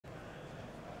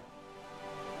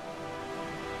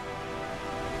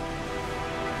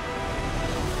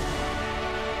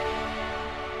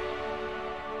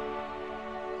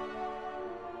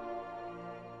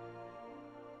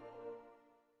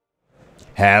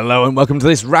Hello and welcome to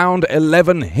this round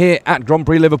 11 here at Grand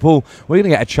Prix Liverpool. We're going to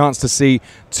get a chance to see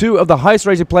two of the highest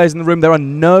rated players in the room. There are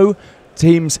no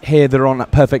teams here that are on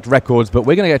perfect records, but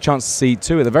we're going to get a chance to see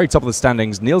two at the very top of the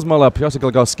standings. Niels Muller, Piotr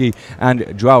Glogowski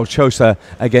and Joao Chosa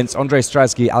against Andrzej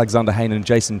Stradsky, Alexander Hayne and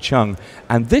Jason Chung.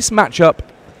 And this matchup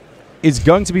is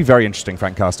going to be very interesting,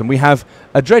 Frank Carsten. We have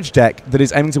a dredge deck that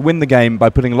is aiming to win the game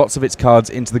by putting lots of its cards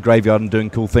into the graveyard and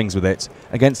doing cool things with it,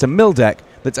 against a mill deck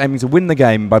that's aiming to win the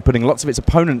game by putting lots of its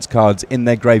opponent's cards in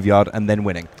their graveyard and then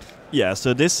winning. Yeah,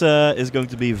 so this is going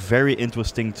to be very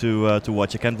interesting to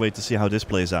watch. I can't wait to see how this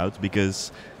plays out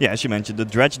because, yeah, as you mentioned, the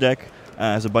dredge deck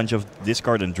has a bunch of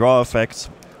discard and draw effects,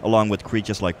 along with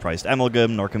creatures like Prized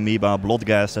Amalgam, Narcomoeba,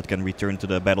 Bloodghast that can return to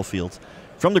the battlefield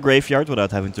from the graveyard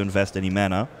without having to invest any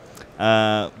mana.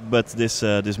 But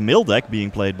this mill deck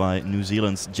being played by New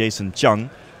Zealand's Jason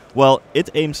Chung, well, it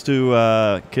aims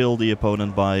to kill the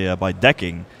opponent by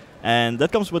decking. And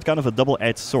that comes with kind of a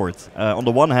double-edged sword. On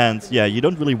the one hand, yeah, you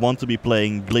don't really want to be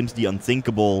playing Glimpse the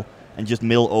Unthinkable and just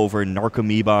mill over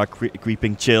Narcomoeba,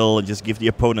 Creeping Chill, and just give the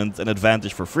opponent an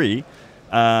advantage for free.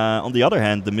 On the other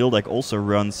hand, the mill deck also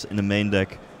runs in the main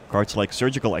deck cards like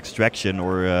Surgical Extraction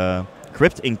or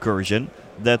Crypt Incursion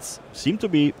that seem to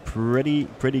be pretty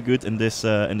good in this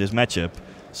matchup.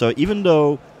 So even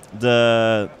though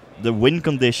the win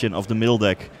condition of the mill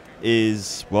deck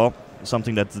is, well,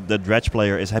 something that the dredge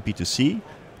player is happy to see,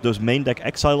 those main deck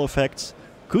exile effects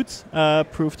could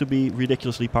prove to be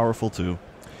ridiculously powerful too.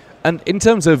 And in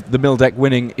terms of the mill deck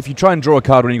winning, if you try and draw a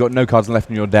card when you've got no cards left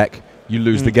in your deck, you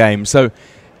lose the game. So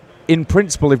in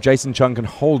principle, if Jason Chung can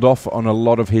hold off on a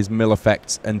lot of his mill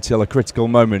effects until a critical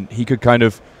moment, he could kind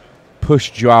of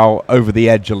push Joao over the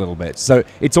edge a little bit. So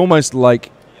it's almost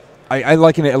like, I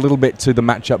liken it a little bit to the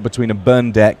matchup between a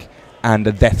burn deck and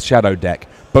a Death Shadow deck.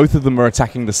 Both of them are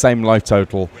attacking the same life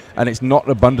total, and it's not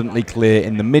abundantly clear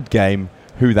in the mid-game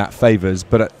who that favors,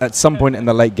 but at some point in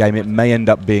the late game it may end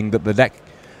up being that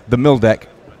the mill deck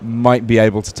might be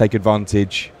able to take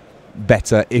advantage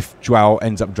better if Joao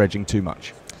ends up dredging too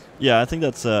much. Yeah, I think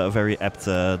that's a very apt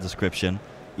description.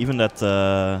 Even that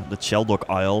the Sheldog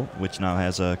Isle, which now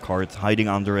has a card hiding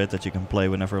under it that you can play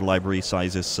whenever library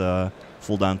sizes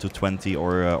fall down to 20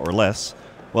 or less.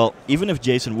 Well, even if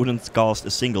Jason wouldn't cast a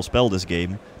single spell this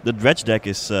game, the dredge deck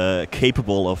is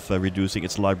capable of reducing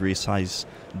its library size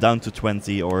down to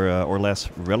 20 or less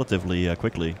relatively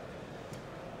quickly.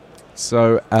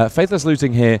 So, Faithless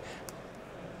Looting here.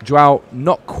 Joao,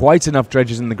 not quite enough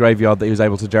dredges in the graveyard that he was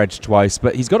able to dredge twice,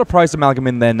 but he's got a Prized Amalgam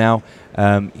in there now.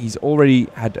 He's already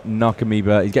had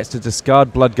Narcomoeba. He gets to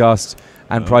discard Bloodghast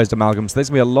and Prized Amalgam, so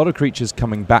there's going to be a lot of creatures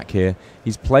coming back here.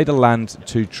 He's played a land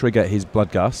to trigger his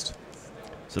Bloodghast.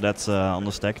 So that's on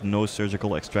the stack. No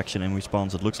Surgical Extraction in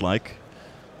response, it looks like.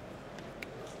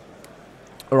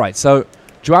 Alright, so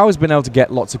Joao has been able to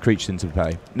get lots of creatures into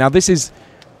play. Now this is,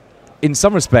 in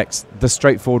some respects, the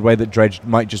straightforward way that Dredge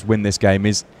might just win this game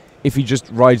is if he just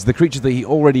rides the creatures that he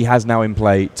already has now in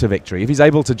play to victory. If he's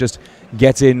able to just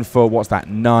get in for, what's that,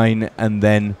 9, and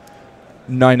then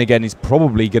 9 again is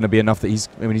probably going to be enough that he's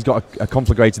got a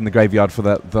Conflagrate in the graveyard for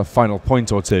the final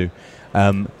point or two.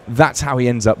 That's how he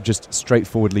ends up just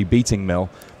straightforwardly beating Mill.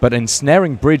 But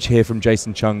ensnaring Bridge here from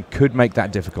Jason Chung could make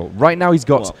that difficult. Right now he's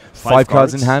got 5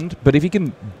 cards in hand, but if he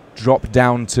can drop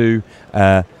down to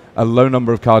a low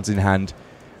number of cards in hand,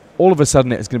 all of a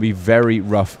sudden it's going to be very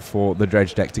rough for the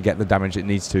dredge deck to get the damage it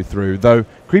needs to through, though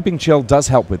Creeping Chill does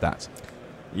help with that.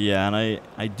 Yeah, and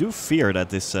I do fear that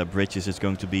this bridge is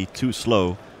going to be too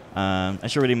slow.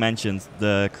 As you already mentioned,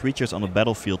 the creatures on the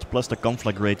battlefield plus the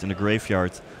Conflagrate in the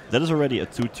graveyard, that is already a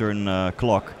 2-turn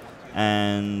clock,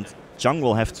 and Chung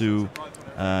will have to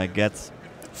get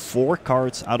 4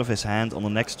 cards out of his hand on the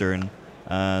next turn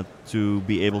to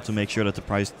be able to make sure that the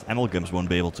Prized Amalgams won't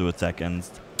be able to attack, and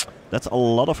that's a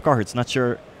lot of cards. Not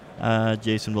sure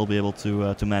Jason will be able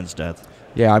to manage that.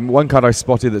 Yeah, one card I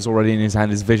spotted that's already in his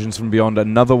hand is Visions from Beyond.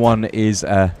 Another one is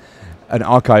an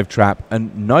Archive Trap,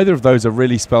 and neither of those are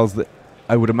really spells that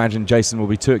I would imagine Jason will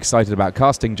be too excited about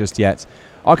casting just yet.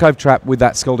 Archive Trap with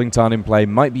that Scalding Tarn in play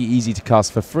might be easy to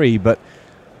cast for free, but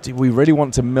do we really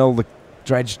want to mill the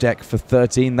Dredge deck for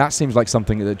 13? That seems like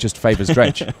something that just favors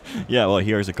Dredge. Yeah, well,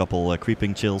 here's a couple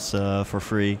Creeping Chills for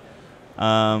free.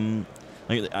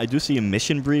 I do see a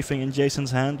Mission Briefing in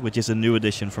Jason's hand, which is a new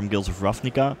addition from Guilds of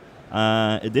Ravnica.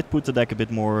 It did put the deck a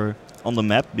bit more on the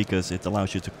map because it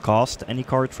allows you to cast any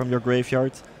card from your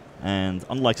graveyard, and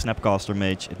unlike Snapcaster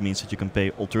Mage, it means that you can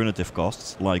pay alternative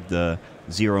costs like the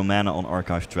 0 mana on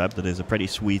Archive Trap. That is a pretty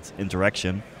sweet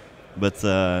interaction. But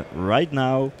right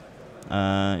now,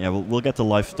 yeah, we'll get the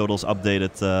life totals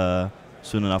updated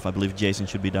soon enough. I believe Jason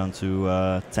should be down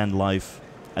to 10 life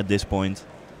at this point.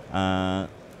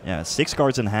 Yeah, 6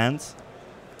 cards in hand.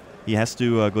 He has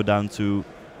to go down to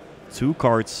 2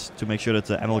 cards to make sure that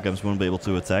the amalgams won't be able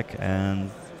to attack, and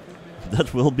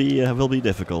that will be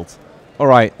difficult. All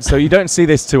right, so you don't see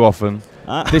this too often.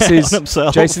 This is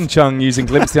Jason Chung using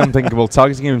Glimpse the Unthinkable,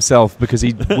 targeting himself because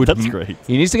he would. That's great.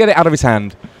 He needs to get it out of his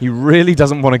hand. He really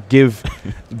doesn't want to give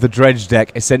the Dredge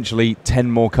deck essentially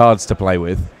 10 more cards to play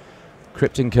with.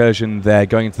 Crypt Incursion there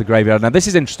going into the graveyard. Now this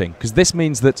is interesting because this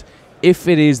means that if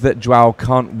it is that Joao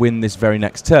can't win this very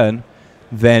next turn,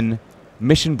 then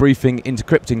Mission Briefing into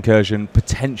Crypt Incursion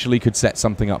potentially could set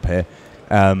something up here,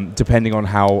 depending on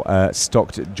how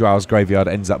stocked Joao's graveyard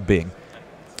ends up being.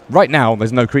 Right now,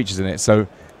 there's no creatures in it, so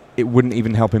it wouldn't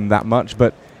even help him that much.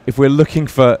 But if we're looking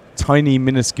for tiny,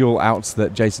 minuscule outs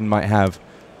that Jason might have,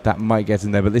 that might get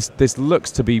in there. But this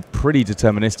looks to be pretty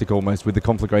deterministic almost with the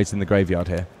Conflagrate in the graveyard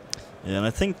here. Yeah, and I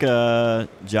think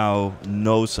Joao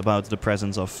knows about the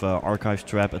presence of Archive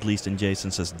Trap, at least in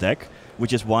Jason's deck,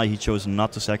 which is why he chose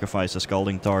not to sacrifice a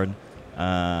Scalding Tarn,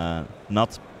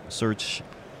 not search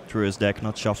through his deck,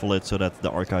 not shuffle it, so that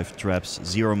the Archive Trap's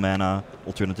 0 mana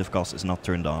alternative cost is not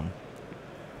turned on.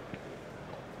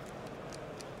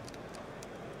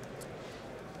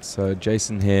 So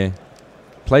Jason here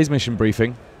plays Mission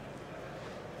Briefing,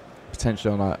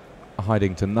 potentially on a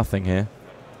hiding to nothing here.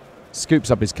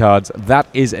 Scoops up his cards. That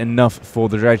is enough for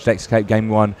the Dredge deck escape game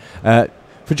 1.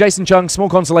 For Jason Chung, small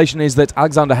consolation is that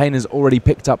Alexander Hain has already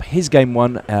picked up his game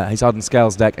 1, his Ardent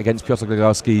Scales deck against Piotr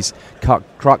Glogowski's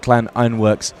Krak Clan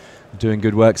Ironworks, doing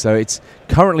good work. So it's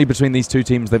currently between these two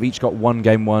teams. They've each got 1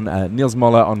 game 1. Niels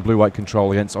Moller on blue-white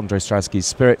control against Andrei Strasky's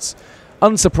Spirits.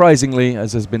 Unsurprisingly,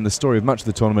 as has been the story of much of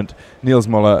the tournament, Niels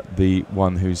Moller, the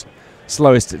one who's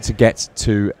slowest to get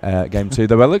to game 2,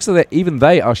 though it looks like even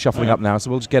they are shuffling up now, so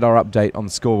we'll just get our update on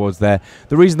the scoreboards there.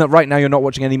 The reason that right now you're not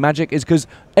watching any Magic is because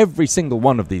every single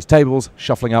one of these tables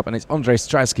shuffling up, and it's Andrei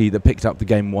Strasky that picked up the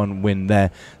game 1 win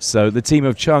there. So the team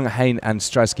of Chung, Hain and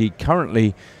Strasky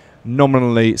currently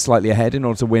nominally slightly ahead. In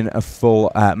order to win a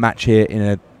full match here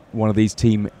in one of these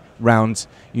team rounds,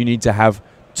 you need to have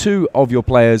 2 of your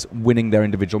players winning their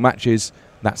individual matches.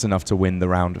 That's enough to win the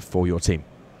round for your team.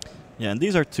 Yeah, and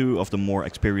these are 2 of the more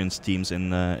experienced teams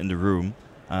in the room.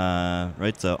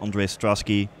 Right, Andrei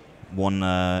Strasky won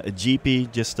a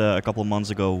GP just a couple of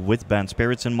months ago with Banned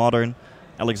Spirits in Modern.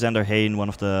 Alexander Hain, one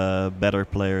of the better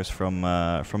players from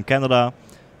Canada,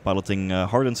 piloting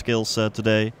Hardened Skills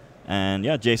today. And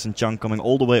yeah, Jason Chung coming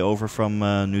all the way over from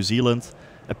New Zealand.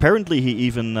 Apparently he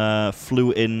even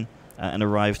flew in and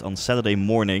arrived on Saturday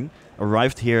morning.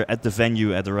 Arrived here at the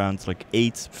venue at around like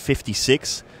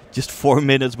 8:56. Just 4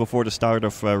 minutes before the start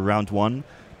of round 1,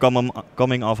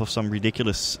 coming off of some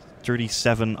ridiculous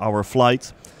 37-hour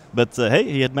flight. But hey,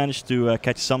 he had managed to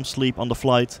catch some sleep on the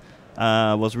flight,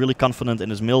 was really confident in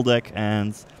his mill deck,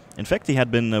 and in fact he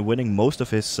had been winning most of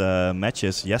his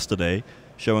matches yesterday,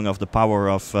 showing off the power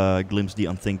of Glimpse the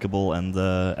Unthinkable and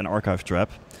an Archive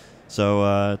Trap.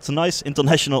 So it's a nice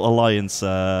international alliance,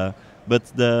 but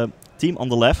the team on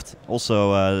the left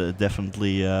also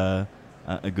definitely a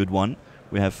good one.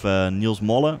 We have Niels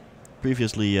Molle,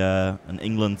 previously an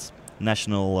England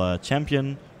national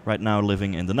champion, right now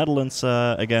living in the Netherlands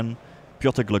again.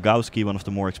 Piotr Glogowski, one of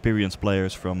the more experienced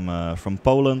players from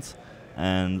Poland,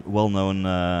 and well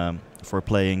known for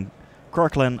playing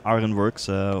Krak Clan Ironworks,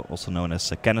 also known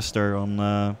as Canister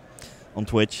on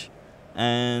Twitch.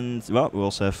 And well, we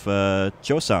also have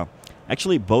Chosa.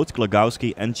 Actually, both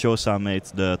Glogowski and Chosa made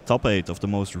the top 8 of the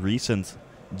most recent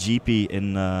GP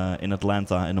in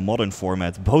Atlanta in a modern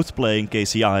format, both playing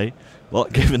KCI. Well,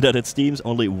 given that it's teams,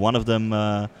 only one of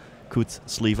them could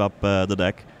sleeve up the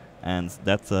deck, and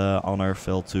that honor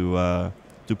fell to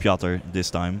Piotr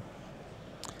this time.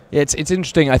 Yeah, it's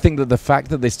interesting. I think that the fact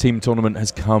that this team tournament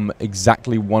has come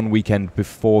exactly 1 weekend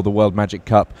before the World Magic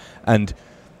Cup, and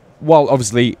while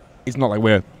obviously it's not like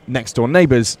we're next door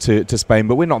neighbours to Spain,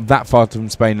 but we're not that far from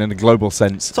Spain in a global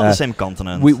sense. It's on the same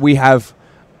continent. We have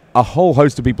a whole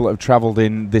host of people that have travelled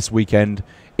in this weekend,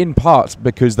 in part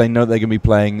because they know they're going to be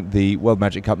playing the World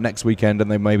Magic Cup next weekend, and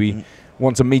they maybe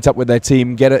want to meet up with their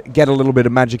team, get a little bit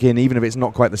of Magic in, even if it's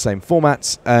not quite the same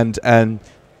formats, and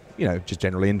you know, just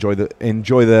generally enjoy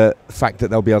the fact that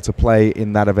they'll be able to play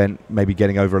in that event, maybe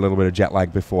getting over a little bit of jet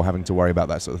lag before having to worry about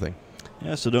that sort of thing.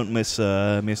 Yeah, so don't miss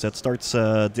that. Starts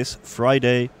this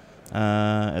Friday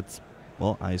at,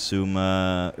 well, I assume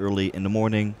early in the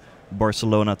morning,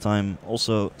 Barcelona time,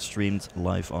 also streamed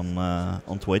live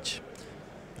on Twitch.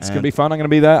 It's going to be fun. I'm going to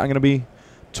be there. I'm going to be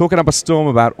talking up a storm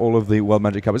about all of the World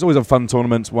Magic Cup. It's always a fun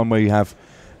tournament, one where you have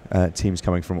teams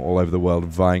coming from all over the world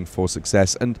vying for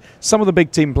success. And some of the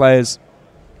big team players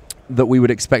that we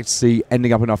would expect to see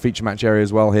ending up in our feature match area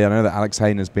as well here. I know that Alex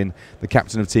Hayne has been the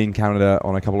captain of Team Canada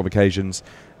on a couple of occasions.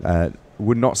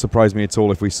 Would not surprise me at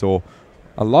all if we saw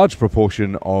a large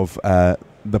proportion of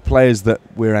the players that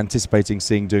we're anticipating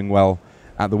seeing doing well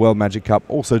at the World Magic Cup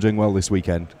also doing well this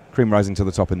weekend, cream rising to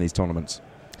the top in these tournaments.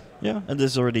 Yeah, and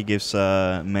this already gives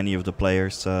many of the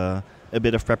players a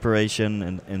bit of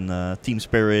preparation in team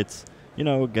spirit, you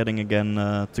know, getting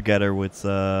again together with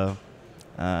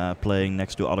playing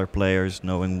next to other players,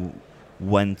 knowing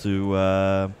when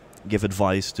to give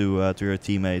advice to your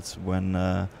teammates, when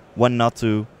not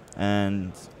to,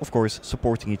 and of course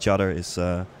supporting each other is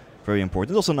very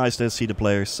important. It's also nice to see the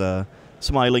players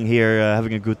smiling here,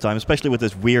 having a good time, especially with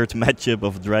this weird matchup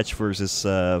of Dredge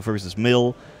versus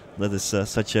Mill. That is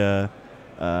such a,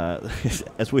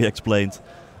 as we explained,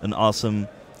 an awesome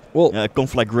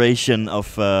conflagration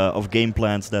of game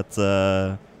plans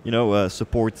that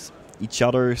support each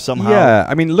other somehow. Yeah,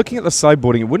 I mean, looking at the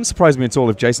sideboarding, it wouldn't surprise me at all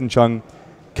if Jason Chung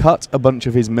cut a bunch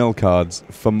of his mill cards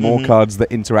for more cards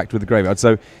that interact with the graveyard.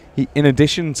 So, he, in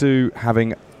addition to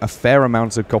having a fair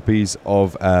amount of copies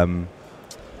of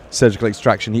Surgical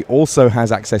Extraction, he also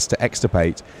has access to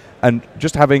Extirpate. And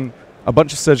just having a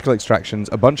bunch of Surgical Extractions,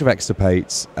 a bunch of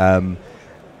Extirpates,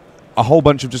 a whole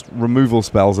bunch of just removal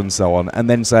spells and so on, and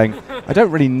then saying, I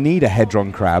don't really need a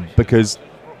Hedron Crab because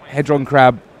Hedron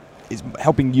Crab is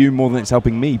helping you more than it's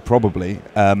helping me, probably.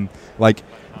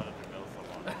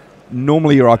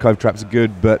 Normally your archive traps are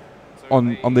good, but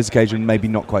on this occasion, maybe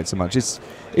not quite so much. It's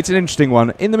an interesting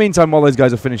one. In the meantime, while those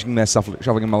guys are finishing their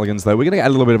shuffling and mulligans, though, we're going to get a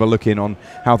little bit of a look in on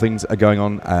how things are going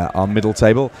on our middle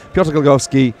table. Piotr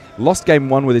Glogowski lost game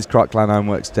 1 with his Krark Clan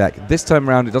Ironworks deck. This time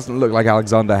around, it doesn't look like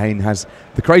Alexander Hayne has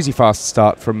the crazy fast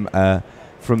start from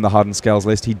the Hardened Scales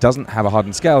list. He doesn't have a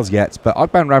Hardened Scales yet, but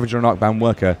Arcbound Ravager and Arcbound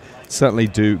Worker certainly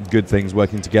do good things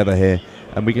working together here.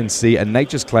 And we can see a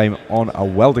Nature's Claim on a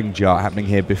Welding Jar happening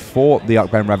here before the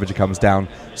Arcbound Ravager comes down,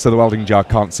 so the Welding Jar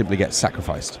can't simply get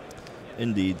sacrificed.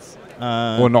 Indeed.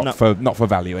 Or not for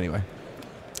value, anyway.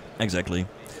 Exactly.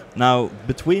 Now,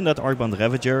 between that Arcbound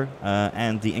Ravager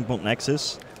and the Inkmold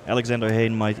Nexus, Alexander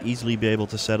Hayne might easily be able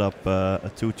to set up a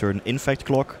 2-turn Infect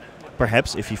Clock.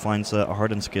 Perhaps, if he finds a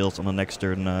Hardened Scales on the next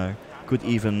turn, could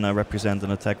even represent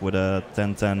an attack with a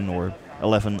 10-10 or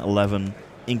 11-11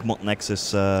 Inkmold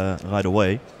Nexus right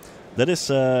away. That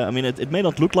is, I mean, it may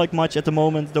not look like much at the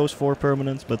moment, those 4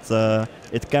 permanents, but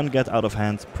it can get out of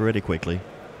hand pretty quickly.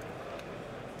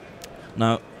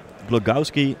 Now,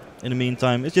 Glogowski, in the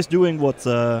meantime, is just doing what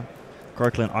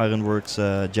Krark Clan Ironworks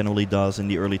generally does in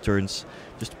the early turns.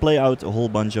 Just play out a whole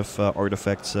bunch of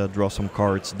artifacts, draw some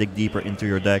cards, dig deeper into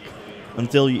your deck,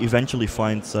 until you eventually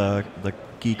find the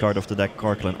key card of the deck,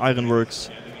 Krark Clan Ironworks,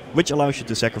 which allows you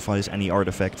to sacrifice any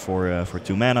artifact for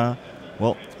 2 mana.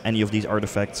 Well, any of these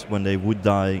artifacts, when they would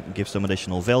die, give some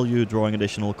additional value, drawing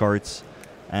additional cards,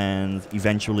 and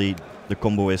eventually the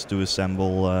combo is to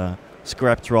assemble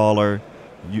Scrap Trawler,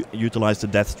 utilize the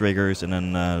Death Triggers, and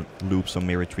then loop some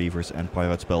Mirror Retrievers and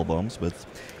Pirate Spell Bombs. But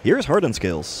here's Hardened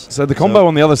Scales. So the combo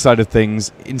on the other side of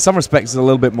things, in some respects, is a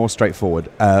little bit more straightforward.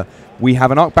 We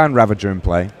have an Arcbound Ravager in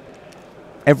play.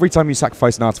 Every time you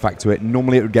sacrifice an artifact to it,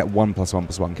 normally it would get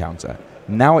 1+1+1 counter.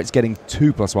 Now it's getting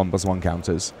 2+1+1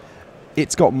 counters.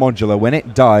 It's got modular. When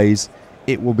it dies,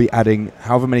 it will be adding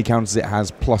however many counters it has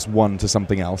 +1 to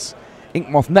something else.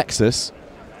 Inkmoth Nexus,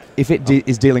 if it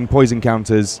is dealing poison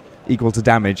counters equal to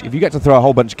damage, if you get to throw a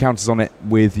whole bunch of counters on it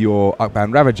with your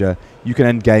Arcbound Ravager, you can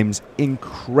end games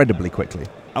incredibly quickly.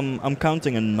 I'm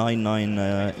counting a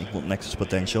 9-9 Inkmoth Nexus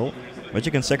potential, but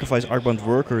you can sacrifice Arcbound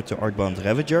Worker to Arcbound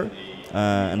Ravager,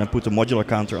 and then put a modular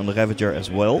counter on the Ravager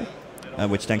as well,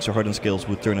 which thanks to Hardened Scales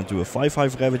would turn into a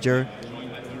 5-5 Ravager.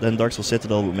 Then Darksteel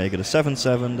Citadel would make it a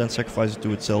 7-7, then sacrifice it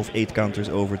to itself, 8 counters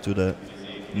over to the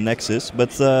Nexus.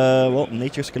 But, well,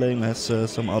 Nature's Claim has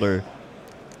some other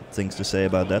things to say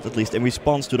about that, at least in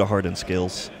response to the Hardened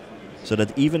Scales. So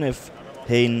that even if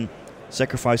Hayne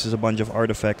sacrifices a bunch of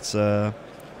artifacts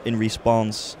in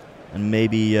response and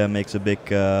maybe makes a big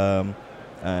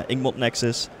Inkmold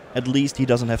Nexus, at least he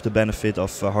doesn't have the benefit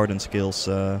of Hardened Scales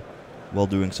while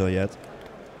doing so yet.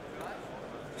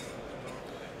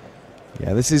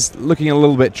 Yeah, this is looking a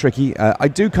little bit tricky. I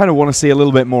do kind of want to see a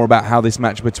little bit more about how this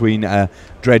match between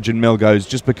Dredge and Mill goes,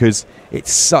 just because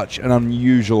it's such an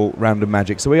unusual round of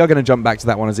Magic. So we are going to jump back to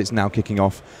that one as it's now kicking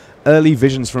off. Early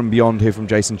visions from beyond here from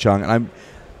Jason Chung. And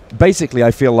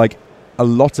I feel like a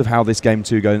lot of how this game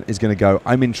 2 is going to go,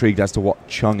 I'm intrigued as to what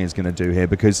Chung is going to do here,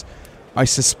 because I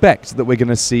suspect that we're going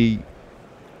to see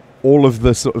all of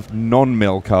the sort of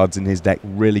non-mill cards in his deck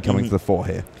really coming to the fore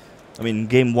here. I mean,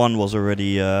 game 1 was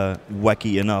already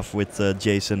wacky enough with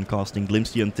Jason casting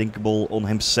Glimpse the Unthinkable on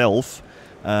himself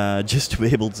just to be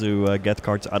able to get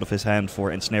cards out of his hand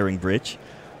for Ensnaring Bridge.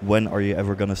 When are you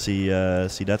ever going to see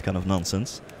that kind of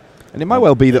nonsense? And it might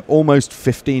well be that almost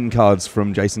 15 cards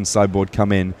from Jason's sideboard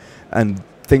come in, and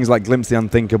things like Glimpse the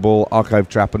Unthinkable, Archive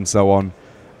Trap, and so on,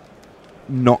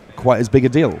 not quite as big a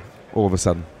deal all of a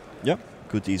sudden. Yeah,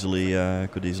 could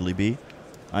easily be.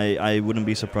 I wouldn't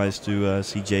be surprised to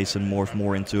see Jason morph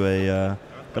more into a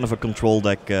kind of a control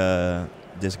deck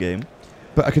this game.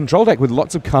 But a control deck with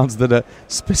lots of cards that are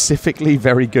specifically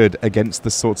very good against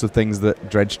the sorts of things that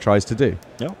Dredge tries to do.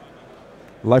 Yeah.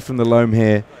 Life from the Loam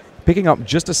here, picking up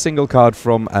just a single card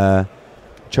from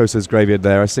Chosa's graveyard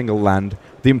there, a single land.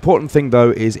 The important thing,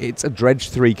 though, is it's a Dredge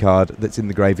 3 card that's in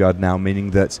the graveyard now,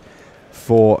 meaning that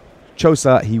for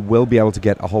Chosa, he will be able to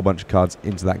get a whole bunch of cards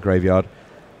into that graveyard.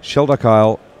 Shelduck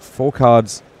Isle, 4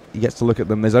 cards, he gets to look at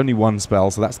them. There's only one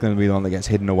spell, so that's going to be the one that gets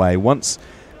hidden away. Once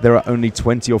there are only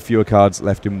 20 or fewer cards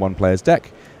left in one player's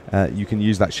deck, you can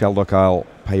use that Shelduck Isle,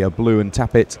 pay a blue and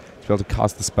tap it to be able to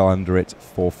cast the spell under it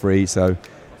for free. So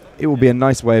it will be a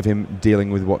nice way of him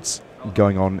dealing with what's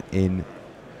going on in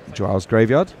Joao's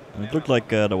graveyard. It looked like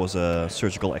there was a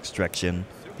Surgical Extraction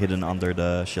hidden under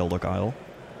the Shelduck Isle.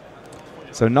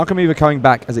 So Narcomoeba coming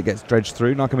back as it gets dredged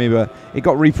through. Narcomoeba, it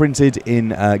got reprinted in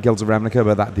Guilds of Ravnica,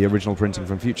 but that the original printing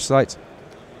from Future Sight.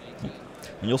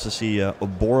 And you also see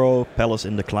Oboro, Palace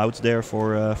in the Clouds there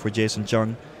for Jason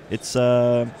Chung. It's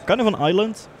kind of an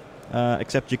island,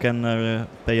 except you can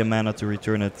pay a mana to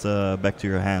return it back to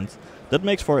your hand. That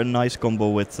makes for a nice combo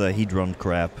with Hedron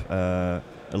Crab, a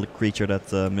creature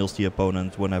that mills the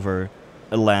opponent whenever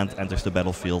a land enters the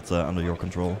battlefield under your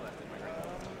control.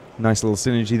 Nice little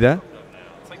synergy there.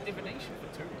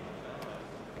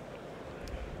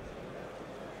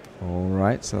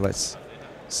 Alright, so let's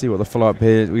see what the follow-up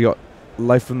here is. We got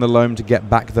Life from the Loam to get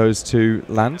back those 2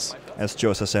 lands. As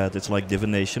Chosa said, it's like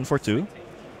divination for 2.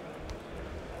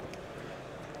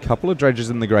 Couple of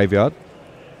dredges in the graveyard.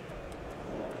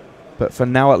 But for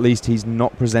now, at least, he's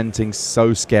not presenting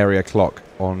so scary a clock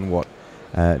on what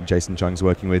Jason Chung's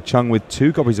working with. Chung with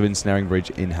 2 copies of Ensnaring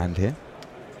Bridge in hand here.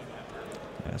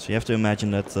 Yeah, so you have to imagine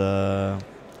that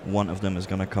one of them is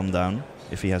going to come down,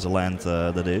 if he has a land,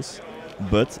 that is.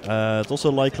 But it's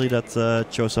also likely that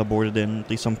Chosa boarded in at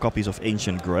least some copies of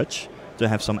Ancient Grudge to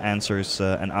have some answers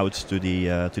and outs to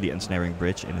the Ensnaring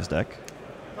Bridge in his deck.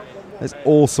 There's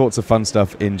all sorts of fun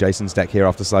stuff in Jason's deck here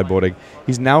after sideboarding.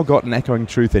 He's now got an Echoing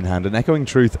Truth in hand. An Echoing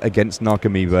Truth against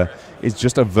Narcomoeba is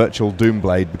just a virtual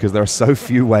Doomblade because there are so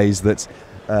few ways that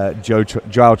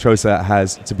Joao Chosa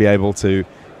has to be able to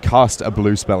cast a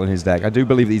blue spell in his deck. I do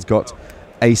believe that he's got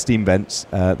a Steam Vents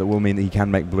that will mean that he can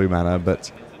make blue mana,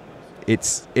 but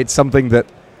it's something that,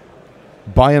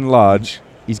 by and large,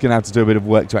 he's going to have to do a bit of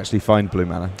work to actually find blue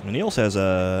mana. And he also has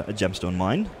a Gemstone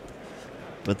Mine.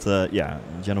 But yeah,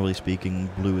 generally speaking,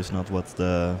 blue is not what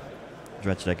the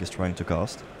Dredge deck is trying to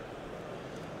cast.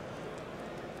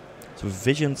 So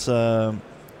Visions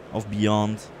of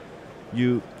Beyond,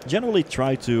 you generally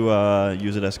try to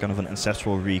use it as kind of an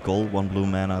ancestral recall. 1 blue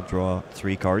mana, draw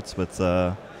 3 cards. But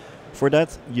for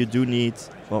that, you do need,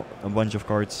 well, a bunch of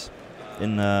cards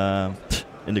in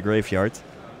the graveyard.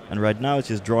 And right now it's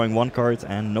just drawing 1 card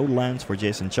and no lands for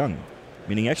Jason Chung.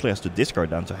 Meaning he actually has to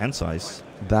discard down to hand size.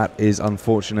 That is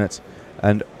unfortunate.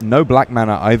 And no black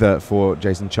mana either for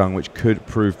Jason Chung, which could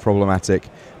prove problematic.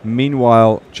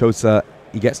 Meanwhile, Chosa,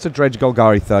 he gets to dredge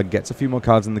Golgari Thug, gets a few more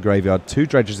cards in the graveyard. 2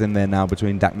 dredges in there now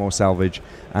between Dakmor Salvage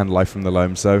and Life from the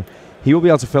Loam. So he will be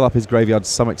able to fill up his graveyard to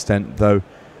some extent, though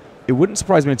it wouldn't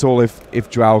surprise me at all if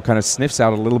Joao kind of sniffs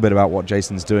out a little bit about what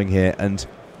Jason's doing here and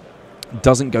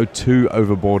doesn't go too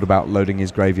overboard about loading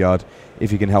his graveyard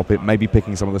if he can help it, maybe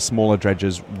picking some of the smaller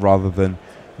dredges rather than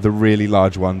the really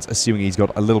large ones, assuming he's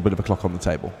got a little bit of a clock on the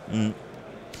table.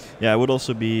 Yeah, I would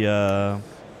also be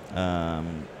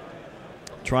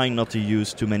trying not to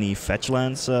use too many fetch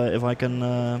lands if I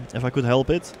could help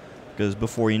it, because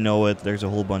before you know it, there's a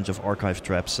whole bunch of archive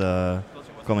traps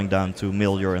coming down to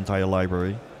mill your entire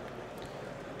library.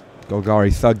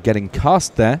 Golgari Thug getting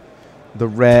cast there. The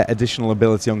rare additional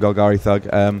ability on Golgari Thug.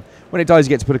 When it dies, you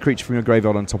get to put a creature from your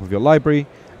graveyard on top of your library.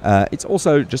 It's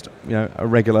also just a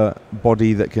regular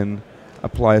body that can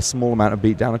apply a small amount of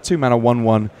beatdown. A 2 mana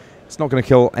 1/1. It's not going to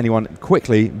kill anyone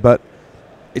quickly, but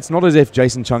it's not as if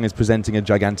Jason Chung is presenting a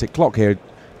gigantic clock here.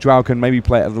 Joao can maybe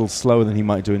play it a little slower than he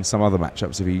might do in some other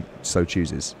matchups if he so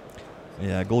chooses.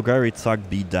 Yeah, Golgari Thug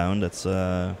beatdown. That's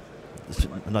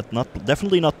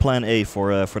definitely not Plan A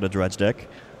for the Dredge deck.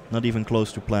 Not even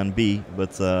close to Plan B,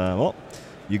 but well,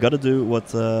 you gotta do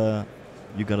what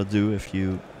you gotta do if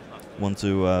you want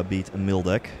to beat a mill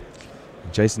deck.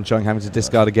 Jason Chung having to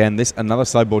discard again. This another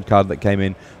sideboard card that came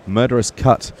in. Murderous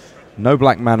Cut. No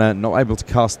black mana, not able to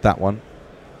cast that one.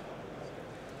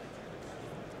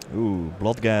 Ooh,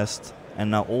 Bloodghast.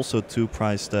 And now also 2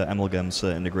 priced amalgams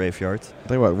in the graveyard.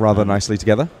 They work rather nicely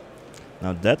together.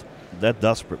 Now that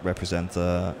does represent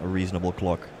a reasonable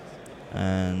clock.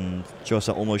 And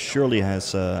Chosa almost surely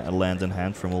has a land in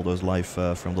hand from all those life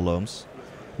from the loams.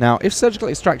 Now, if Surgical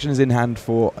Extraction is in hand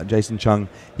for Jason Chung,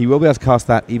 he will be able to cast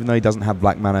that even though he doesn't have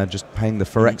black mana, just paying the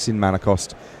Phyrexian mana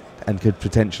cost, and could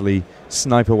potentially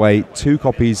snipe away 2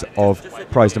 copies of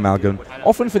Prized Amalgam.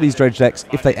 Often for these dredge decks,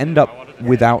 if they end up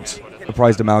without a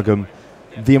Prized Amalgam,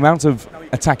 the amount of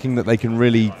attacking that they can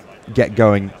really get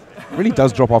going really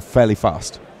does drop off fairly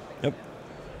fast. Yep.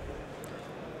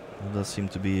 That does seem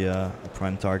to be a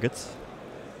prime target.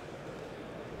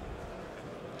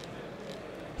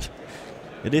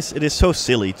 It is so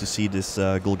silly to see this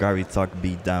Golgari Tuck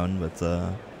beat down, but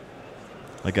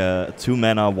like a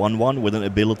 2-mana 1/1 with an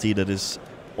ability that is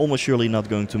almost surely not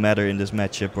going to matter in this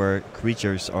matchup where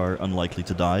creatures are unlikely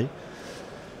to die.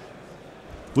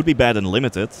 Would be bad in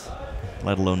limited,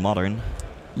 let alone modern.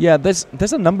 Yeah,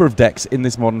 there's a number of decks in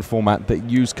this modern format that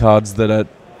use cards that are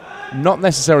not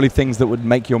necessarily things that would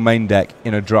make your main deck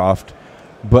in a draft,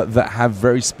 but that have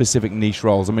very specific niche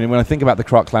roles. I mean, when I think about the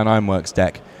Krark Clan Ironworks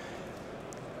deck,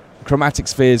 Chromatic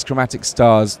Spheres, Chromatic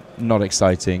Stars, not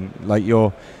exciting. Like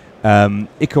your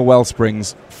Ichor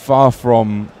Wellsprings, far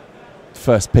from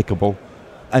first pickable,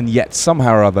 and yet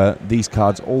somehow or other these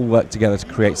cards all work together to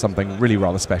create something really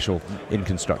rather special in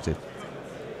Constructed.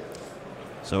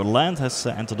 So land has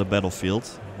entered the battlefield,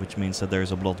 which means that there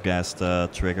is a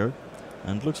Bloodghast trigger,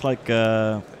 and it looks like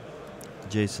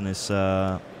Jason is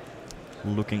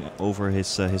looking over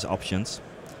his options.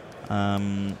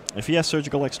 If he has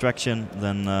Surgical Extraction,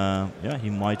 then yeah, he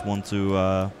might want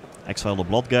to exile the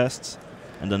Bloodghast,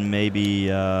 and then maybe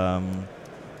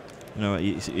you know,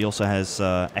 he also has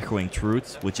Echoing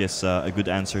Truth, which is a good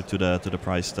answer to the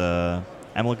priced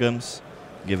amalgams,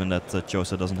 given that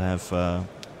Chosa doesn't have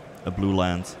a blue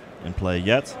land in play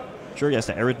yet. Sure, he has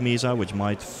the Arid Mesa, which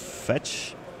might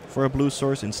fetch for a blue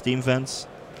source in Steam Vents,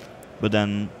 but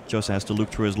then Chosa has to look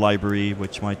through his library,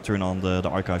 which might turn on the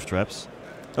archive traps.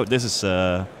 Oh, this is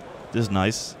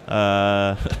nice.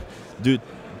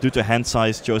 Due to hand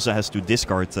size, Chosa has to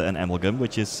discard an amalgam,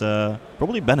 which is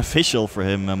probably beneficial for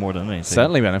him more than anything.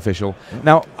 Certainly beneficial.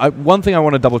 Now, one thing I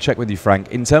want to double check with you, Frank,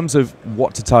 in terms of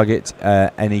what to target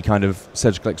any kind of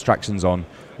surgical extractions on.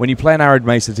 When you play an Arid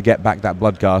Mesa to get back that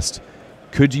Bloodghast,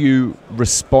 could you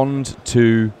respond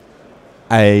to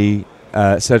a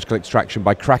surgical extraction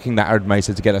by cracking that Arid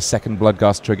Mesa to get a second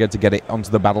Bloodghast trigger to get it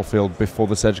onto the battlefield before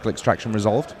the surgical extraction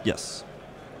resolved? Yes.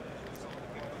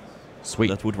 Sweet.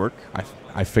 That would work.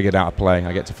 I figured out a play.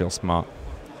 I get to feel smart.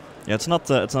 Yeah, it's not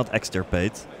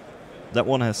extirpate. That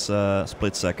one has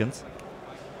split second.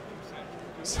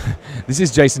 This is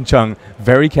Jason Chung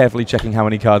very carefully checking how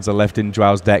many cards are left in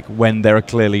Joao's deck when there are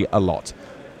clearly a lot.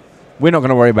 We're not going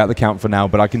to worry about the count for now,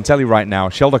 but I can tell you right now,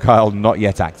 Sheldok Isle not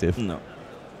yet active. No.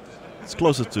 It's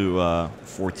closer to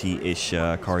 40-ish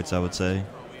cards, I would say.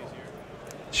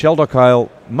 Sheldok Isle,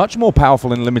 much more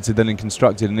powerful in Limited than in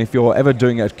Constructed, and if you're ever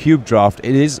doing a cube draft,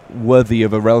 it is worthy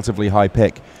of a relatively high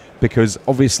pick, because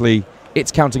obviously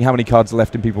it's counting how many cards are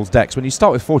left in people's decks. When you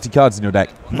start with 40 cards in your deck,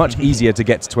 much easier to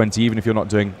get to 20, even if you're not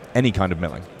doing any kind of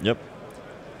milling. Yep.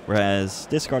 Whereas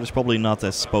this card is probably not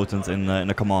as potent in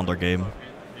a Commander game.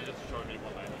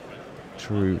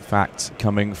 True fact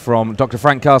coming from Dr.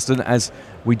 Frank Carsten, as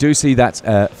we do see that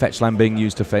fetch land being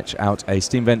used to fetch out a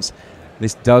Steam Vents.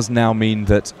 This does now mean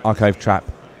that Archive Trap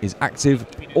is active.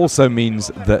 Also means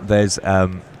that there's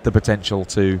the potential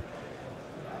to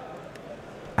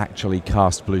actually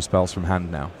cast blue spells from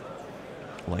hand now.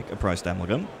 Like a priced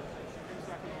amalgam.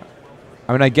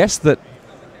 I mean, I guess that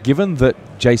given that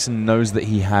Jason knows that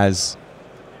he has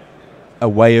a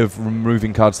way of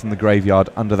removing cards from the graveyard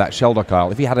under that Sheldok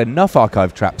Isle, if he had enough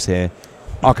Archive Traps here,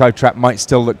 Archive Trap might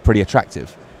still look pretty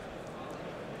attractive.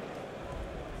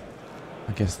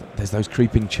 I guess there's those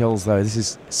Creeping Chills, though. This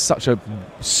is such a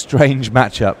strange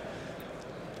matchup.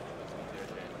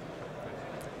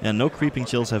 Yeah, no Creeping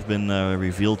Chills have been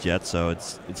revealed yet, so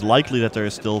it's likely that there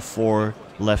is still 4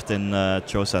 left in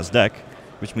Chosa's deck,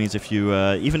 which means if you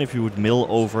even if you would mill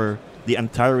over the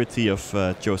entirety of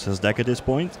Chosa's deck at this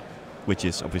point, which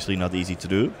is obviously not easy to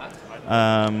do,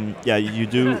 yeah, you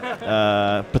do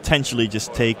potentially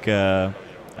just take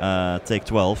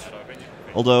 12.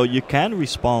 Although you can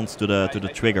respond to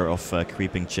the trigger of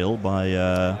Creeping Chill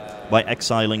by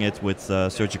exiling it with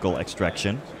Surgical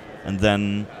Extraction, and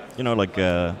then, you know, like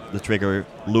the trigger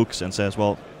looks and says,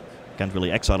 well, can't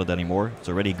really exile it anymore. It's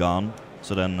already gone.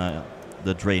 So then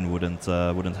the drain wouldn't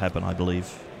happen, I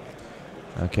believe.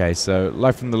 Okay, so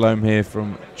life from the loam here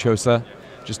from Chosa,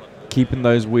 just keeping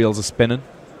those wheels a spinning.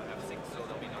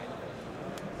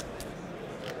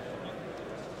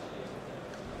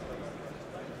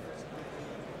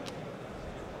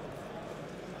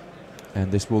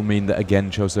 And this will mean that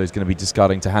again Chosa is going to be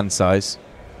discarding to hand size.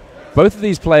 Both of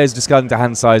these players discarding to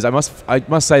hand size. I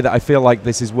must say that I feel like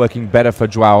this is working better for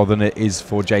Joao than it is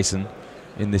for Jason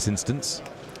in this instance.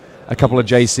 A couple of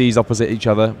JCs opposite each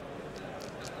other.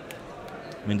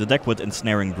 I mean, the deck with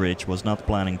Ensnaring Bridge was not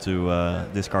planning to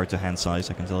discard to hand size,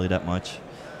 I can tell you that much.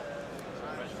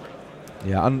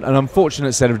 Yeah, an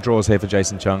unfortunate set of draws here for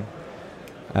Jason Chung.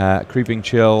 Creeping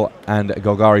Chill and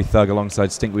Golgari Thug alongside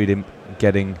Stinkweed Imp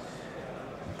getting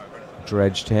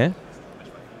dredged here.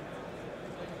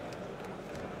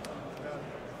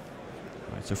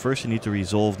 Right, so first you need to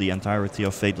resolve the entirety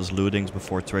of Fatal's Lootings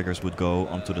before triggers would go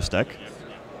onto the stack.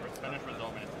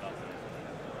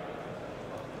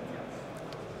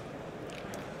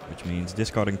 Which means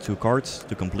discarding 2 cards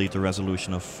to complete the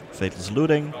resolution of Fatal's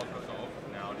Looting.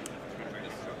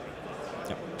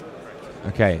 Yep.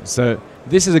 Okay, so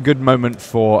this is a good moment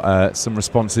for some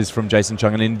responses from Jason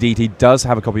Chung, and indeed he does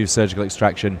have a copy of Surgical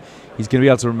Extraction. He's going to be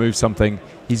able to remove something.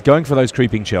 He's going for those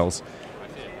Creeping Chills.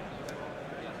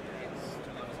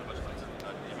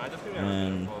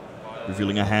 And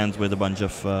revealing a hand with a bunch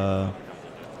of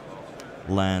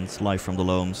lands, life from the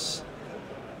loams.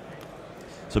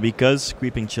 So because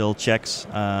Creeping Chill checks,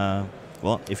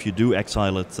 well, if you do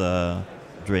exile it,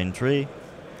 drain 3,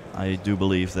 I do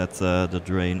believe that the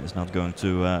drain is not going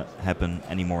to happen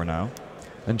anymore now.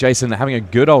 And Jason having a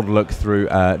good old look through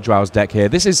Joao's deck here.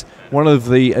 This is one of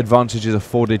the advantages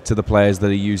afforded to the players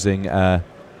that are using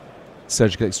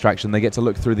Surgical Extraction. They get to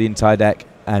look through the entire deck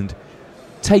and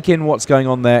take in what's going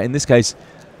on there. In this case,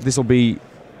 this will be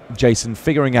Jason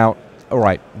figuring out, all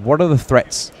right, what are the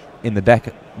threats in the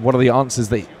deck? What are the answers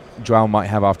that Joao might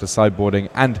have after sideboarding?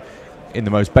 And in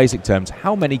the most basic terms,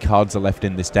 how many cards are left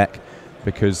in this deck?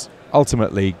 Because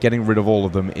ultimately, getting rid of all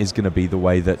of them is going to be the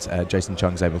way that Jason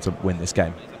Chung's able to win this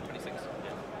game.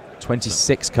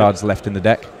 26 cards left in the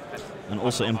deck. And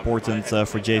also important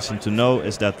for Jason to know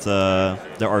is that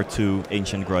there are 2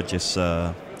 Ancient Grudges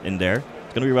in there.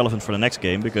 It's going to be relevant for the next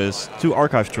game because 2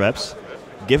 Archive Traps,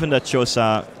 given that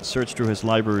Chosa searched through his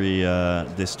library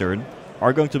this turn,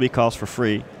 are going to be cast for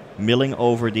free, milling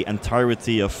over the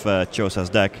entirety of Chosa's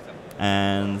deck.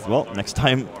 And, well, next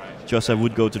time Chosa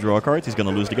would go to draw a card, he's going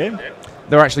to lose the game.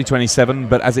 There are actually 27,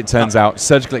 but as it turns out,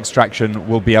 Surgical Extraction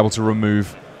will be able to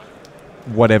remove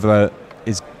whatever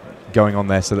is going on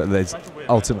there so that there's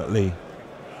ultimately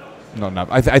not enough.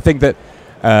 I think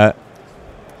that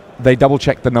they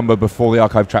double-checked the number before the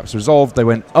Archive Traps resolved. They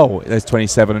went, oh, there's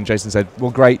 27, and Jason said, well,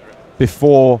 great,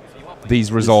 before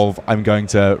these resolve, I'm going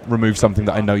to remove something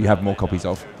that I know you have more copies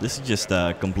of. This is just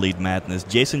complete madness.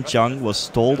 Jason Chung was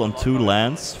stalled on 2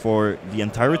 lands for the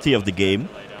entirety of the game.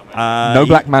 No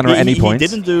black mana at any point. He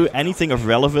didn't do anything of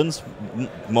relevance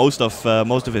most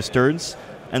of his turns,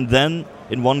 and then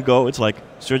in one go it's like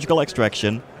Surgical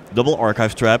Extraction, double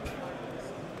Archive Trap.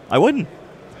 I win.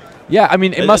 Yeah, I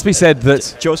mean, it must be said that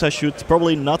Chosa should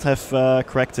probably not have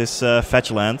cracked his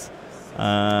fetch land.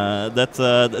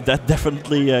 That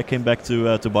definitely came back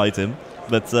to bite him.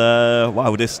 But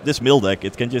wow, this mill deck,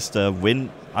 it can just win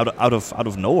out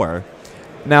of nowhere.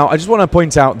 Now, I just want to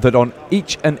point out that on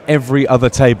each and every other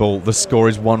table, the score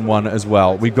is 1-1 as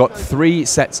well. We've got 3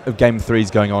 sets of Game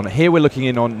 3s going on. Here we're looking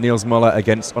in on Niels Muller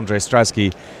against Andrei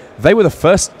Stradsky. They were the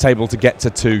first table to get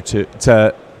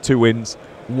to two wins,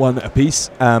 1 apiece.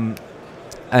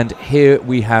 And here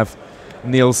we have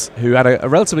Niels, who had a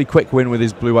relatively quick win with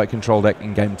his blue-white control deck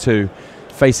in Game 2,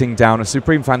 facing down a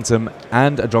Supreme Phantom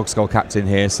and a Drogskull Captain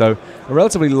here. So a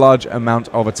relatively large amount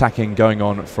of attacking going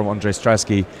on from Andrei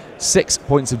Stradsky. 6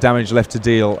 points of damage left to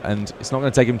deal, and it's not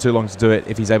going to take him too long to do it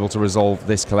if he's able to resolve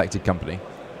this Collected Company.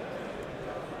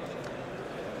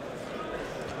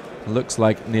 Looks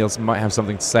like Niels might have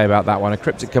something to say about that one. A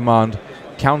Cryptic Command,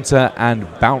 Counter and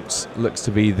Bounce looks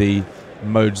to be the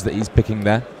modes that he's picking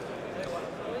there.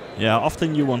 Yeah,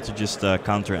 often you want to just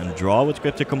counter and draw with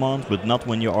Cryptic Command, but not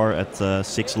when you are at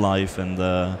 6 life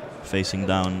and facing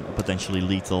down a potentially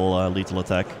lethal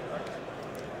attack.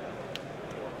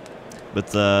 But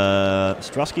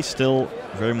Stradsky's still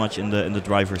very much in the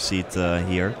driver's seat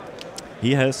here.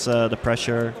 He has the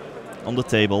pressure on the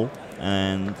table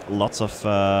and lots of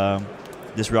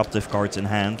disruptive cards in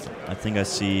hand. I think I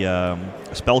see a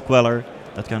Spell Queller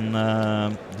that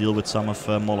can deal with some of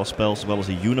Molla's spells, as well as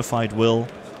a Unified Will,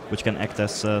 which can act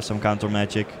as some counter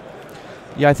magic.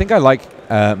 Yeah, I think I like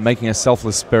making a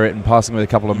Selfless Spirit and passing with a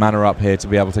couple of mana up here to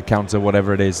be able to counter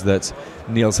whatever it is that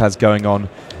Niels has going on.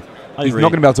 He's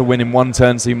not going to be able to win in one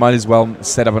turn, so you might as well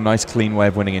set up a nice clean way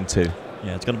of winning in 2.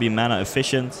 Yeah, it's going to be mana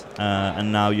efficient,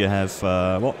 and now you have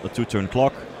well, a 2-turn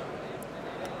clock.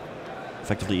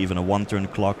 Effectively even a 1-turn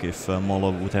clock if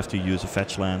Molle would have to use a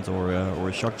fetch land or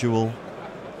a shock jewel.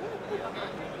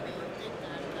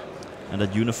 And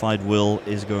that Unified Will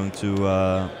is going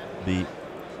to be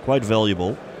quite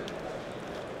valuable.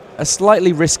 A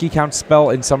slightly risky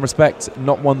counterspell in some respects,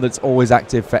 not one that's always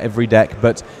active for every deck,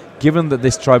 but given that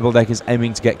this tribal deck is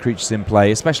aiming to get creatures in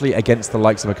play, especially against the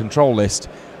likes of a control list,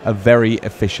 a very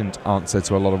efficient answer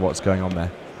to a lot of what's going on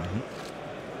there.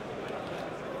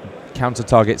 Counter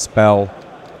target spell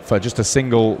for just a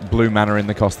single blue mana in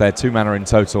the cost there, 2 mana in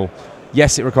total.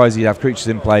 Yes, it requires you to have creatures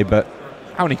in play, but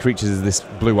how many creatures is this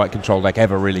blue-white control deck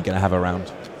ever really going to have around?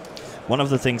 One of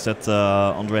the things that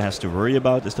Andre has to worry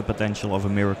about is the potential of a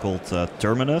miracled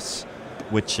Terminus,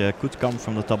 which could come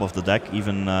from the top of the deck,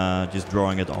 even just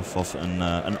drawing it off of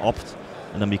an opt,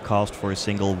 and then be cast for a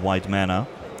single white mana.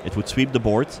 It would sweep the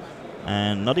board,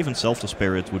 and not even Selfless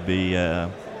Spirit would be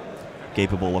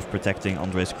capable of protecting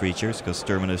Andre's creatures, because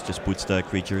Terminus just puts the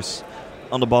creatures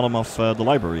on the bottom of the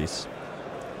libraries.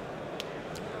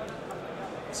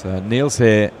 So Niels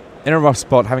here in a rough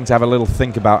spot, having to have a little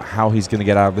think about how he's going to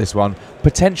get out of this one.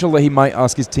 Potential that he might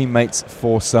ask his teammates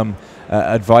for some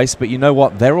advice, but you know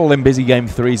what? They're all in busy game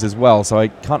 3s as well, so I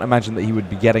can't imagine that he would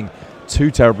be getting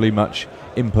too terribly much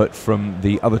input from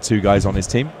the other 2 guys on his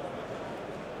team.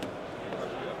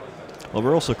 Well,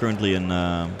 we're also currently in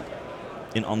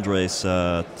Andre's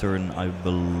turn, I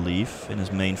believe, in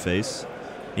his main phase.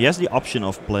 He has the option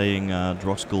of playing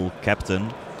Drogskull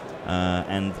Captain,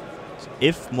 and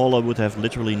if Molle would have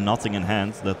literally nothing in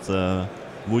hand, that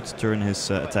would turn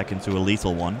his attack into a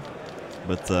lethal one.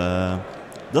 But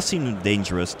does seem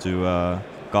dangerous to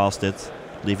cast it,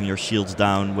 leaving your shields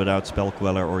down without Spell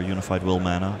Queller or Unified Will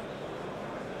mana.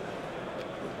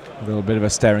 A little bit of a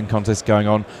staring contest going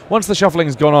on. Once the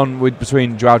shuffling's gone on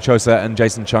between Joao Chosa and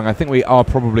Jason Chung, I think we are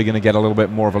probably going to get a little bit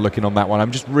more of a look in on that one.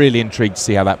 I'm just really intrigued to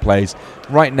see how that plays.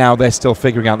 Right now, they're still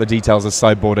figuring out the details of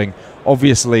sideboarding.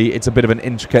 Obviously, it's a bit of an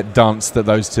intricate dance that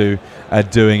those 2 are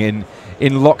doing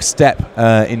in lockstep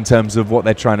in terms of what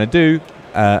they're trying to do,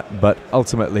 but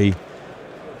ultimately,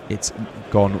 it's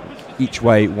gone each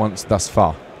way once thus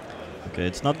far. Okay,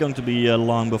 it's not going to be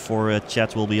long before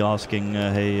chat will be asking,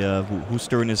 hey, whose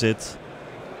turn is it?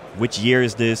 Which year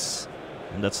is this?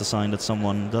 And that's a sign that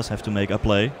someone does have to make a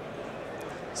play.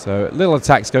 So little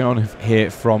attacks going on here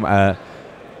from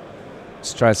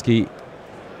Stratsky,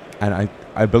 and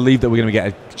I believe that we're going to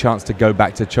get a chance to go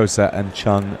back to Chosa and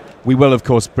Chung. We will, of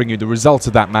course, bring you the result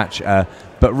of that match,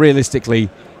 but realistically,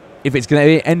 if it's going to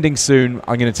be ending soon,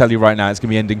 I'm going to tell you right now, it's going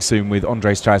to be ending soon with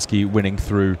Andre Stratsky winning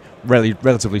through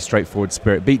relatively straightforward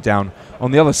Spirit Beatdown.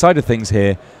 On the other side of things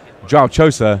here, Joao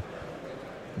Chosa,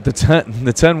 the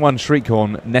turn 1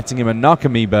 Shriekhorn, netting him a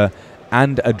Narcomoeba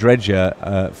and a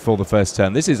Dredger for the first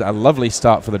turn. This is a lovely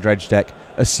start for the Dredge deck,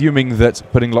 assuming that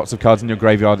putting lots of cards in your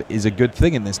graveyard is a good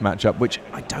thing in this matchup, which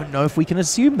I don't know if we can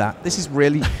assume that. This is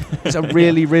really, it's a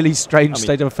really, really strange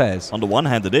state of affairs. On the one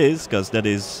hand it is, because that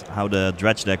is how the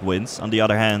Dredge deck wins. On the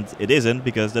other hand, it isn't,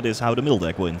 because that is how the Mill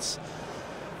deck wins.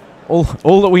 All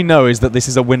that we know is that this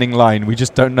is a winning line. We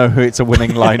just don't know who it's a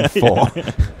winning line for.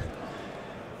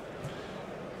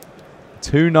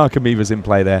 2 Narcomoebas in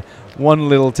play there. One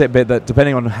little tidbit that,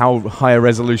 depending on how high a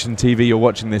resolution TV you're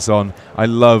watching this on, I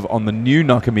love on the new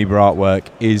Narcomoeba artwork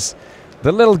is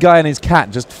the little guy and his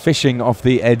cat just fishing off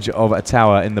the edge of a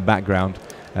tower in the background.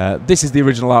 This is the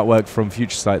original artwork from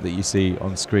Future Sight that you see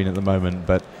on screen at the moment,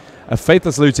 but a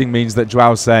Faithless Looting means that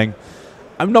Joao's saying,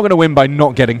 I'm not going to win by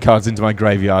not getting cards into my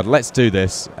graveyard. Let's do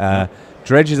this.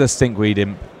 Dredge is a Stinkweed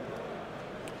Imp.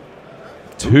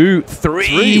 2,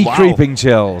 3 wow. Creeping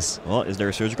Chills. Well, is there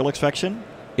a Surgical Extraction?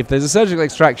 If there's a Surgical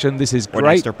Extraction, this is or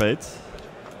great. Extirpate?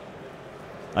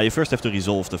 You first have to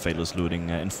resolve the Faithless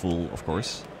Looting in full, of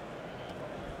course.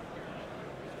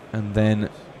 And then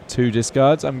 2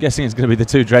 discards. I'm guessing it's going to be the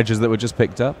 2 Dredges that were just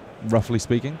picked up, roughly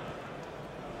speaking.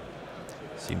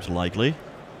 Seems likely.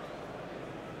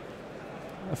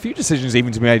 A few decisions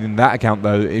even to be made in that account,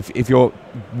 though. If you're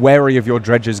wary of your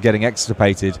Dredges getting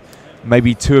extirpated,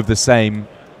 maybe 2 of the same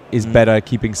is better,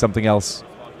 keeping something else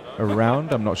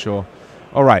around. I'm not sure.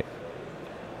 All right.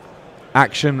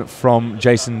 Action from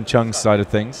Jason Chung's side of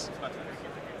things.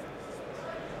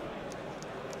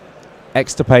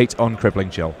 Extirpate on Crippling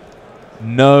Chill.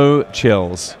 No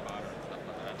chills.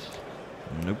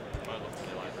 Nope.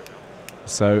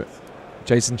 So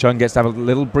Jason Chung gets to have a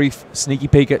little brief sneaky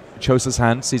peek at Chosa's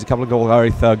hand, sees a couple of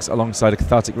Golgari thugs alongside a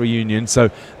cathartic reunion, so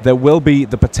there will be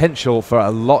the potential for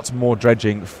a lot more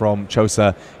dredging from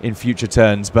Chosa in future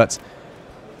turns, but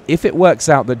if it works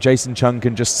out that Jason Chung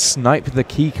can just snipe the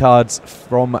key cards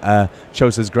from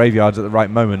Chosa's graveyard at the right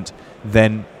moment,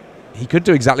 then he could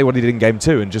do exactly what he did in Game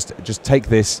 2 and just take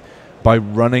this by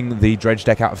running the dredge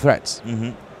deck out of threats.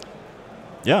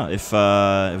 Yeah,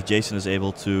 if Jason is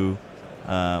able to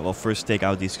well, first take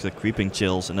out these creeping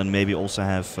chills, and then maybe also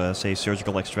have, say,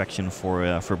 surgical extraction for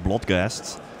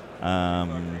Bloodghast.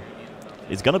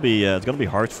 It's gonna be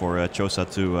hard for Chosa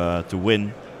to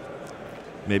win.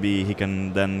 Maybe he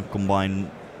can then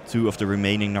combine 2 of the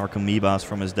remaining Narcomoebas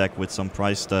from his deck with some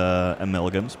priced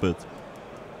amalgams, but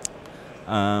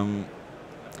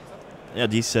yeah,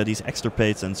 these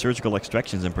extirpates and surgical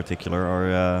extractions in particular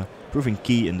are proving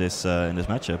key in this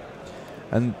matchup.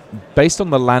 And based on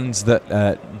the lands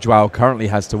that Joao currently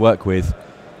has to work with,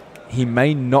 he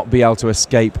may not be able to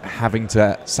escape having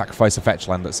to sacrifice a fetch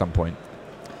land at some point.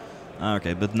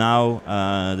 Okay, but now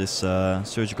this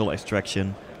surgical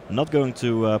extraction not going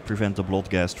to prevent the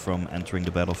Bloodghast from entering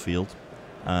the battlefield,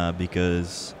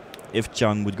 because if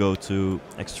Chung would go to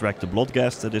extract the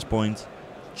Bloodghast at this point,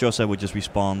 Chosa would just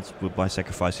respond by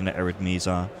sacrificing the Arid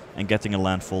Mesa and getting a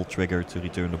landfall trigger to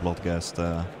return the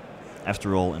Bloodghast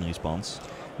after all in response.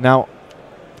 Now,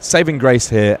 saving grace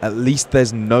here, at least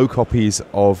there's no copies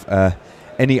of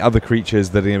any other creatures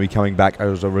that are going to be coming back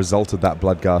as a result of that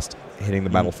Bloodghast hitting the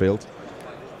battlefield.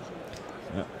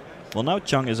 Yeah. Well, now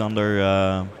Chung is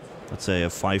under, let's say, a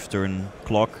 5-turn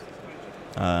clock.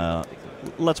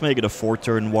 Let's make it a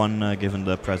 4-turn one, given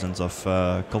the presence of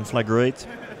Conflagrate.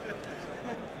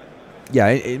 Yeah,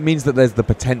 it means that there's the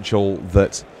potential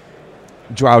that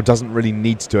Joao doesn't really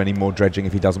need to do any more dredging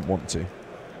if he doesn't want to.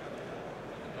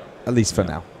 At least for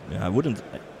now. Yeah, I wouldn't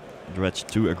dredge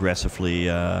too aggressively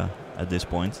at this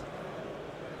point.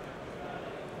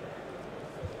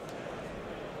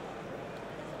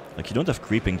 Like, you don't have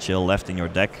Creeping Chill left in your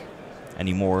deck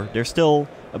anymore. There's still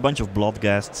a bunch of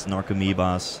Bloodghasts,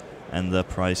 Narcomoebas, and the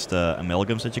priced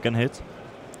amalgams that you can hit.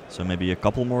 So maybe a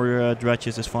couple more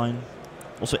dredges is fine.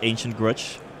 Also Ancient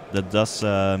Grudge. That does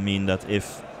mean that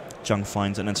if Chung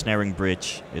finds an Ensnaring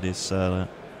Bridge, it is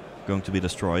going to be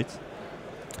destroyed.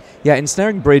 Yeah,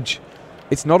 Ensnaring Bridge,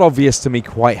 it's not obvious to me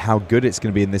quite how good it's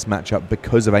going to be in this matchup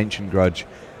because of Ancient Grudge.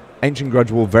 Ancient Grudge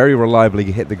will very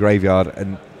reliably hit the graveyard,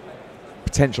 and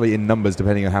potentially in numbers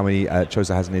depending on how many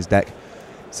Chosa has in his deck.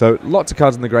 So lots of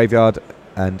cards in the graveyard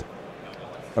and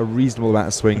a reasonable amount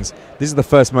of swings. This is the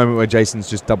first moment where Jason's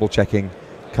just double checking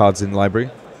cards in library.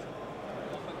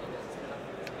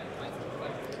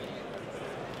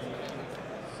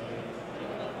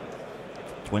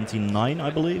 $29, I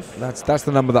believe. That's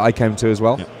the number that I came to as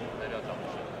well. Yep.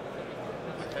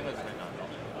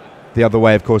 The other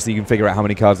way, of course, that you can figure out how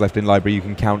many cards left in library, you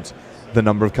can count the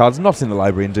number of cards not in the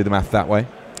library and do the math that way.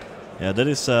 Yeah, that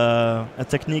is a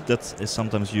technique that is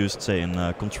sometimes used, say, in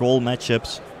control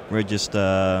matchups, where you just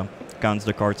count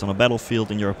the cards on a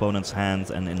battlefield in your opponent's hand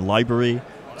and in library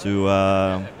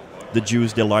to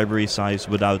deduce the library size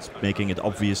without making it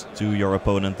obvious to your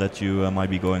opponent that you might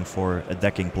be going for a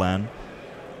decking plan.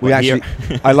 We actually,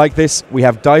 I like this. We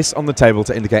have dice on the table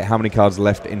to indicate how many cards are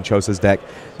left in Chosa's deck.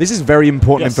 This is very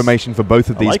important information for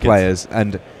both of these players,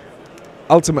 and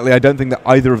ultimately I don't think that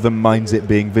either of them minds it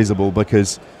being visible,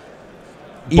 because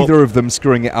either of them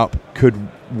screwing it up could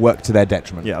work to their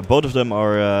detriment. Yeah, both of them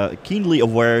are keenly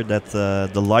aware that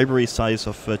the library size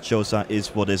of Chosa is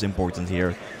what is important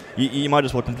here. You might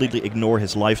as well completely ignore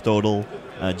his life total.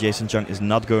 Jason Chung is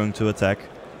not going to attack.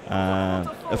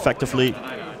 Effectively...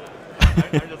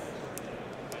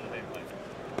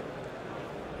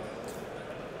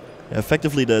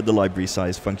 Effectively, the library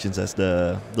size functions as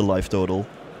the life total.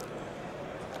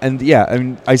 And yeah, I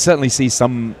mean, I certainly see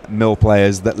some mill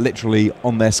players that literally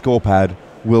on their scorepad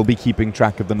will be keeping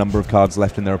track of the number of cards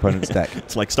left in their opponent's deck.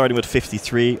 It's like starting with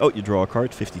 53. Oh, you draw a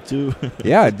card, 52.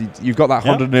 Yeah, you've got that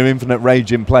 100 of Infinite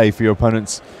Rage in play for your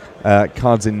opponent's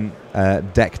cards in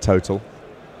deck total.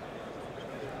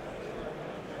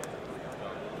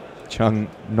 Chung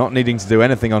not needing to do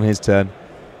anything on his turn.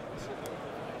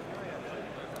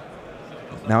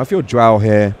 Now, if you're Joao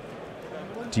here,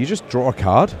 do you just draw a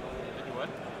card?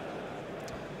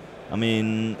 I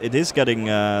mean, it is getting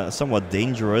somewhat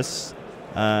dangerous.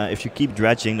 If you keep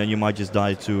dredging, then you might just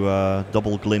die to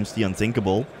double glimpse the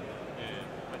unthinkable.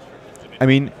 I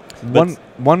mean,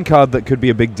 one card that could be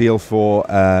a big deal for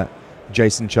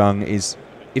Jason Chung is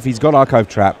if he's got Archive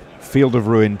Trap, Field of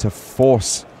Ruin to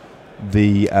force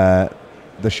the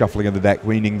the shuffling of the deck,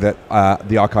 meaning that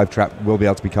the Archive Trap will be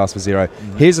able to be cast for 0.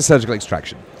 Here's a Surgical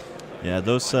Extraction. Yeah,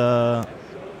 those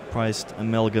priced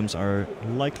amalgams are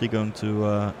likely going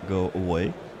to go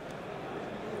away.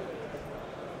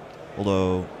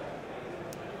 Although,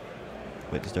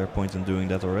 wait, is there a point in doing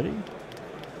that already?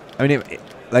 I mean,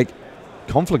 like,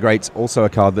 Conflagrate's also a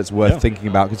card that's worth thinking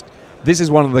about, because this is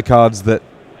one of the cards that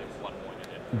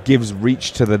gives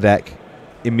reach to the deck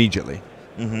immediately.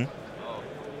 And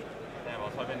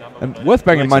worth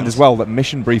bearing in mind as well that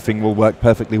Mission Briefing will work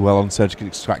perfectly well on Surgical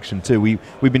Extraction too. We've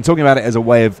been talking about it as a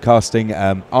way of casting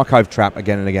Archive Trap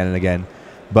again and again and again,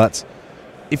 but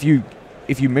if you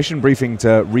Mission Briefing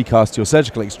to recast your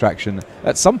Surgical Extraction,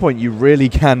 at some point you really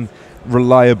can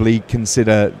reliably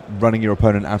consider running your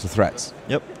opponent out of threats.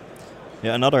 Yep.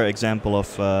 Yeah, another example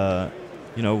of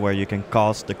where you can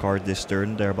cast the card this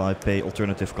turn, thereby pay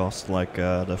alternative costs like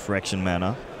the Fraction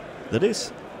Mana. That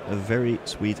is a very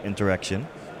sweet interaction.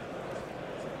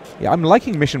 Yeah, I'm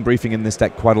liking Mission Briefing in this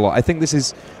deck quite a lot. I think this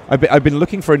is... I've been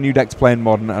looking for a new deck to play in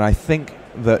Modern, and I think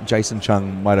that Jason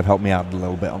Chung might have helped me out a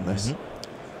little bit on this.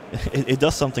 It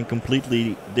does something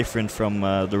completely different from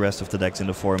the rest of the decks in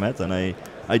the format, and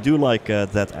I do like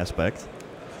that aspect.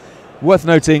 Worth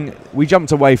noting, we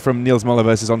jumped away from Niels Muller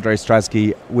versus Andrei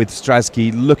Straczky, with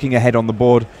Straczky looking ahead on the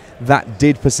board. That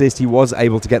did persist. He was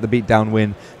able to get the beatdown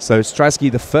win. So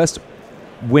Straczky, the first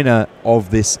winner of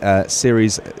this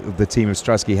series, the team of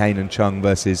Straczky, Hain and Chung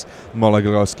versus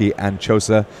Mologorowski and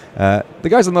Chosa. The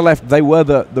guys on the left, they were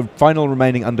the final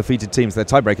remaining undefeated teams. Their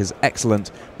tiebreakers excellent.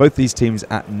 Both these teams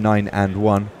at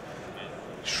 9-1.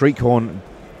 Shriekhorn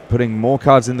putting more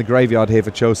cards in the graveyard here for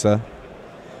Chosa.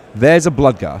 There's a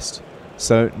Bloodghast.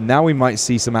 So now we might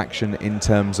see some action in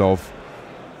terms of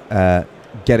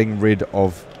getting rid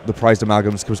of the prized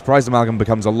amalgams, because prized amalgam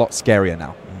becomes a lot scarier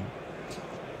now.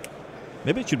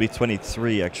 Maybe it should be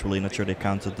 23, actually. Not sure they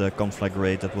counted the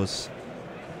Conflagrate that was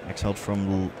exiled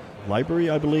from Library,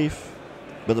 I believe.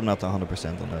 But I'm not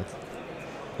 100% on that.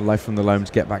 Life from the Loam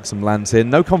to get back some lands here.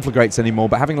 No Conflagrates anymore,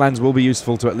 but having lands will be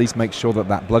useful to at least make sure that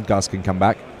that Bloodghast can come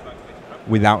back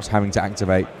without having to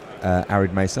activate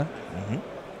Arid Mesa.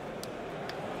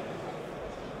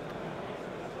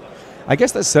 I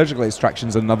guess that Surgical Extraction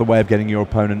is another way of getting your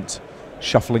opponent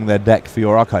shuffling their deck for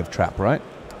your Archive Trap, right?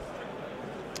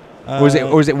 Or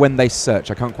is it when they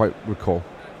search? I can't quite recall.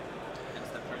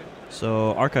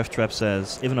 So Archive Trap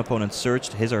says if an opponent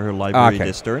searched his or her library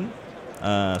this turn,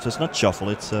 so it's not shuffle,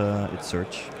 it's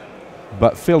search.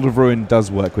 But Field of Ruin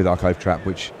does work with Archive Trap,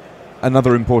 which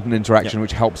another important interaction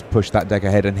which helps push that deck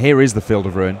ahead. And here is the Field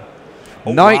of Ruin.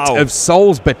 Knight of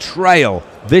Souls Betrayal.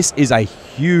 This is a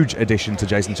huge addition to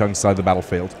Jason Chung's side of the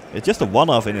battlefield. It's just a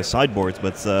one-off in his sideboard,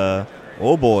 but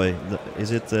oh boy,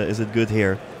 is it good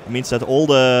here? It means that all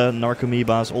the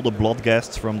Narcomoebas, all the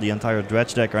Bloodghasts from the entire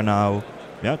Dredge deck are now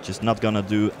just not gonna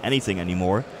do anything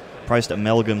anymore. Priced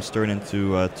amalgams turn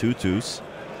into 2/2s.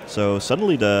 So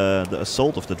suddenly the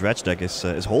assault of the Dredge deck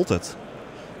is halted.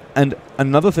 And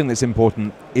another thing that's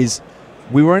important is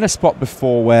we were in a spot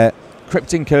before where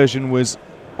Crypt Incursion was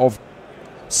of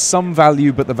some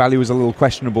value, but the value was a little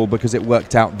questionable because it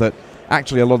worked out that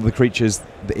actually a lot of the creatures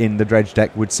in the Dredge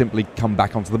deck would simply come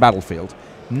back onto the battlefield.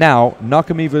 Now,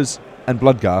 Narcomoebas and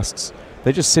Bloodghasts,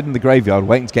 they just sit in the graveyard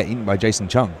waiting to get eaten by Jason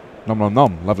Chung. Nom nom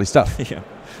nom, lovely stuff. Yeah,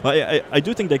 well, I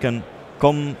do think they can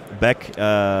come back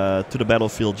to the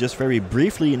battlefield just very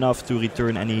briefly enough to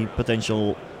return any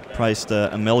potential priced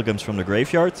amalgams from the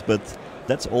graveyard, but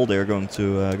that's all they're going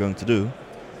to do.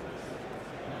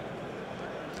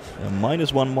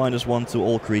 -1/-1 to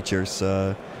all creatures.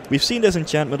 We've seen this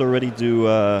enchantment already do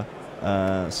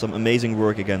some amazing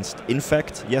work against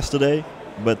Infect yesterday,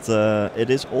 but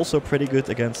it is also pretty good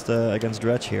against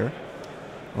Dredge here.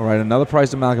 All right, another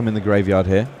prized amalgam in the graveyard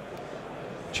here.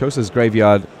 Chosa's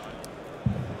graveyard,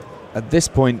 at this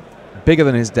point, bigger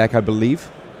than his deck, I believe.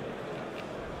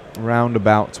 Around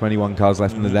about 21 cards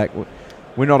left in the deck.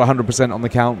 We're not 100% on the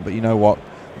count, but you know what?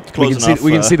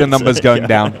 We can see the numbers going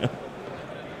down.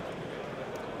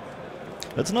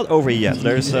 That's not over yet.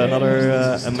 There's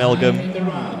another amalgam.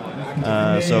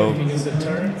 So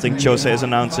I think Chosa is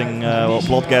announcing,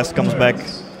 Bloodghast comes back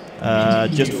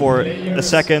just for a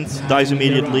second, dies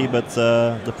immediately, but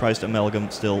the priced amalgam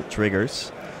still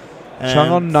triggers. Chung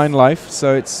on 9 life,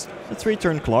 so it's a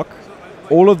 3-turn clock.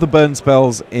 All of the burn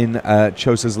spells in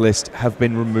Chosa's list have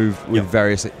been removed with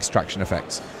various extraction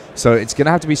effects. So it's going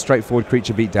to have to be straightforward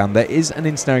creature beatdown. There is an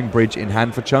Ensnaring Bridge in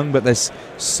hand for Chung, but there's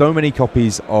so many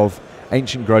copies of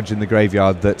Ancient Grudge in the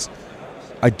graveyard that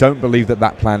I don't believe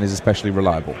that plan is especially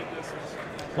reliable.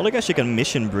 Well, I guess you can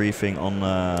Mission Briefing on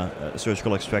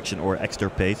Surgical Extraction or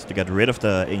Extirpate to get rid of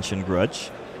the Ancient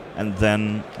Grudge. and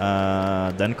then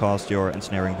cast your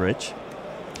Ensnaring Bridge.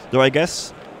 Though I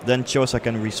guess then Chosa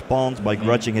can respond by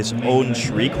grudging his own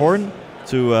Shriek Horn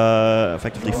to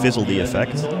effectively fizzle the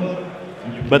effect.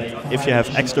 But if you have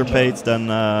Extirpate, then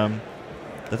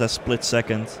that has split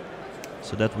second,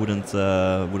 so that wouldn't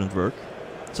work.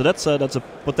 So that's a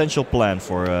potential plan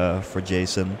for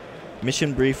Jason.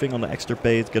 Mission briefing on the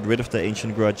Extirpate, get rid of the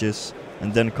Ancient Grudges,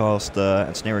 and then cast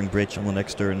Ensnaring Bridge on the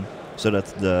next turn, so that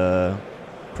the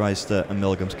prized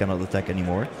amalgams cannot attack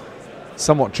anymore.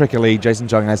 Somewhat trickily, Jason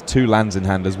Chung has 2 lands in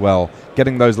hand as well.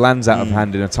 Getting those lands out of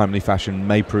hand in a timely fashion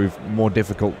may prove more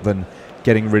difficult than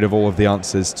getting rid of all of the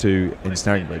answers to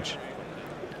Ensnaring Bridge.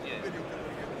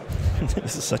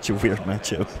 This is such a weird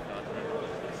matchup.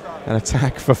 An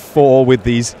attack for 4 with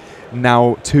these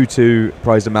now 2/2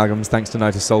 prized amalgams thanks to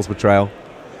Knight of Soul's Betrayal.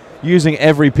 Using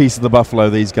every piece of the buffalo,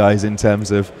 these guys, in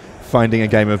terms of finding a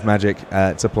game of Magic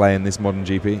to play in this modern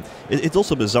GP. It's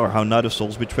also bizarre how Knight of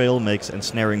Soul's Betrayal makes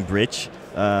Ensnaring Bridge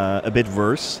a bit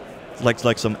worse. It's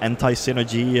like some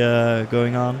anti-synergy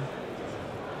going on.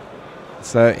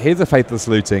 So here's the Faithless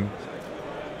Looting.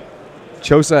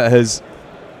 Chosa has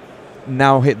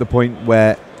now hit the point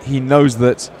where he knows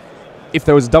that if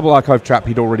there was a double Archive Trap,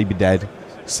 he'd already be dead.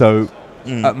 So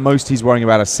at most he's worrying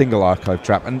about a single Archive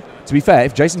Trap. And to be fair,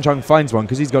 if Jason Chung finds one,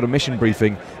 because he's got a mission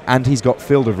briefing and he's got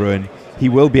Field of Ruin, he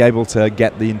will be able to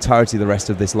get the entirety of the rest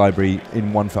of this library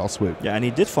in one fell swoop. Yeah, and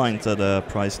he did find the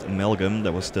prized amalgam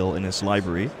that was still in his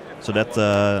library. So that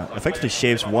effectively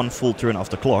shaves 1 full turn off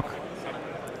the clock,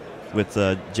 with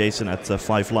Jason at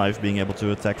 5 life being able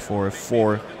to attack for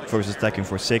 4 versus attacking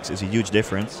for 6 is a huge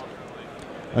difference.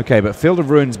 Okay, but Field of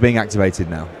Ruin's being activated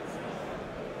now.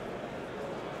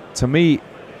 To me,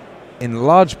 in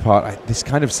large part, this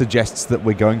kind of suggests that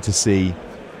we're going to see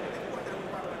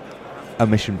a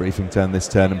mission briefing turn this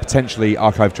turn and potentially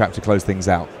Archive Trap to close things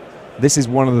out. This is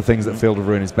one of the things that Field of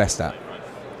Ruin is best at.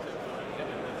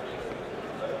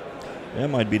 Yeah, it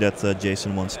might be that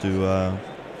Jason wants to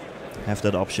have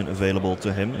that option available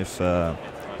to him if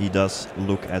he does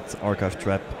look at Archive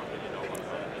Trap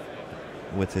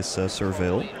with his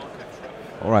Surveil.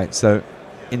 All right, so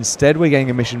instead we're getting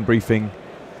a mission briefing.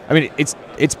 I mean,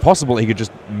 it's possible he could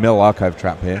just mill Archive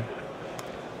Trap here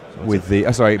with the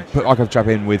put Archive Trap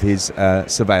in with his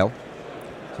Surveil.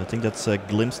 So I think that's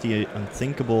Glimpse the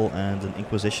Unthinkable and an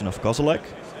Inquisition of Kozilek.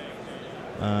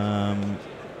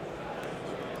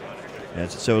 Yeah,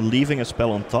 so leaving a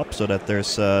spell on top so that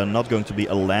there's not going to be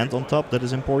a land on top, that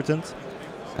is important.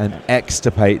 And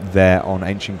Extirpate there on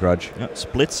Ancient Grudge. Yeah,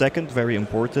 split second, very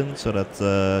important, so that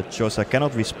Chosa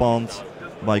cannot respond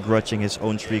by grudging his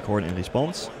own Shriek Horn in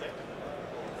response.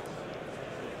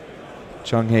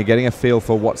 Chung here getting a feel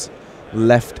for what's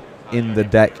left in the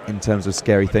deck in terms of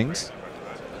scary things.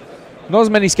 Not as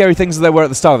many scary things as there were at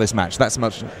the start of this match, that's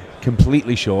much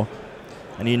completely sure.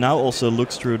 And he now also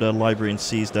looks through the library and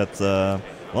sees that,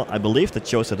 well, I believe that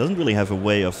Chosa doesn't really have a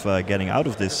way of getting out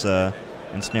of this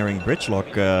Ensnaring Bridge lock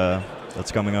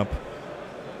that's coming up.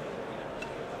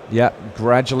 Yeah,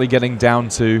 gradually getting down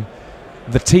to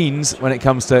the teens when it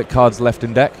comes to cards left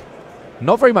in deck.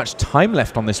 Not very much time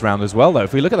left on this round as well, though.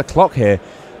 If we look at the clock here,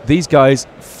 these guys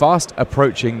fast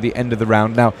approaching the end of the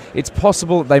round. Now, it's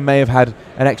possible they may have had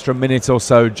an extra minute or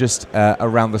so just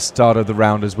around the start of the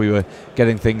round as we were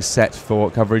getting things set for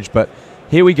coverage. But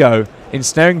here we go.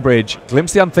 Ensnaring Bridge,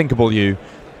 Glimpse the Unthinkable you.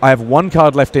 I have 1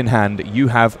 card left in hand. You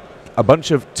have a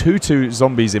bunch of 2/2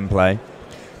 zombies in play.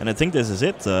 And I think this is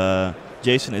it.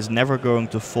 Jason is never going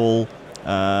to fall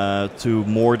to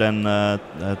more than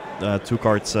 2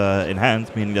 cards in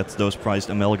hand, meaning that those prized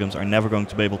amalgams are never going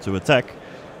to be able to attack.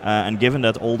 And given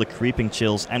that all the Creeping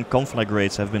Chills and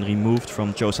Conflagrates have been removed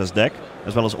from Chosa's deck,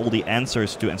 as well as all the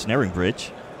answers to Ensnaring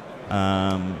Bridge,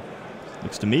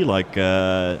 looks to me like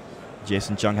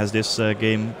Jason Chung has this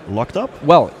game locked up.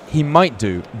 Well, he might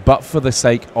do, but for the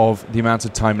sake of the amount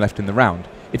of time left in the round.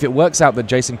 If it works out that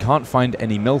Jason can't find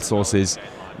any mill sources,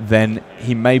 then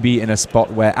he may be in a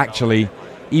spot where actually,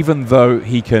 even though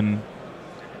he can't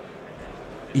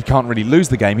really lose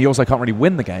the game, he also can't really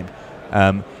win the game.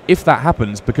 If that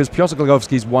happens, because Piotr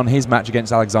Glogowski's won his match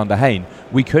against Alexander Hayne,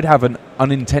 we could have an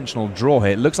unintentional draw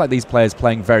here. It looks like these players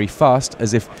playing very fast,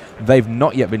 as if they've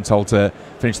not yet been told to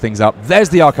finish things up. There's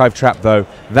the Archive Trap, though.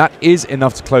 That is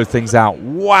enough to close things out.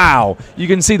 Wow! You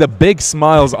can see the big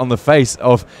smiles on the face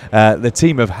of the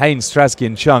team of Hayne, Straczky,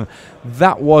 and Chung.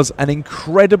 That was an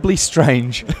incredibly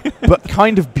strange but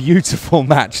kind of beautiful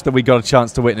match that we got a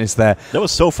chance to witness there. That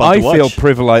was so fun to watch. I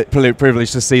feel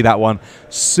privileged to see that one.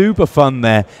 Super fun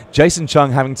there. Jason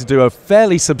Chung having to do a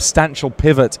fairly substantial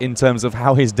pivot in terms of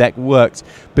how his deck worked,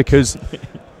 because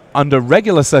under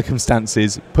regular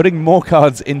circumstances, putting more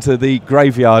cards into the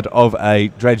graveyard of a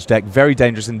dredge deck, very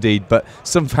dangerous indeed, but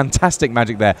some fantastic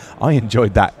Magic there. I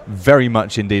enjoyed that very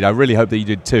much indeed. I really hope that you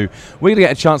did too. We're going to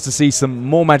get a chance to see some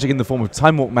more Magic in the form of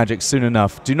Time Walk Magic soon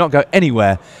enough. Do not go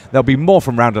anywhere. There'll be more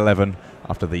from Round 11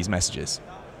 after these messages.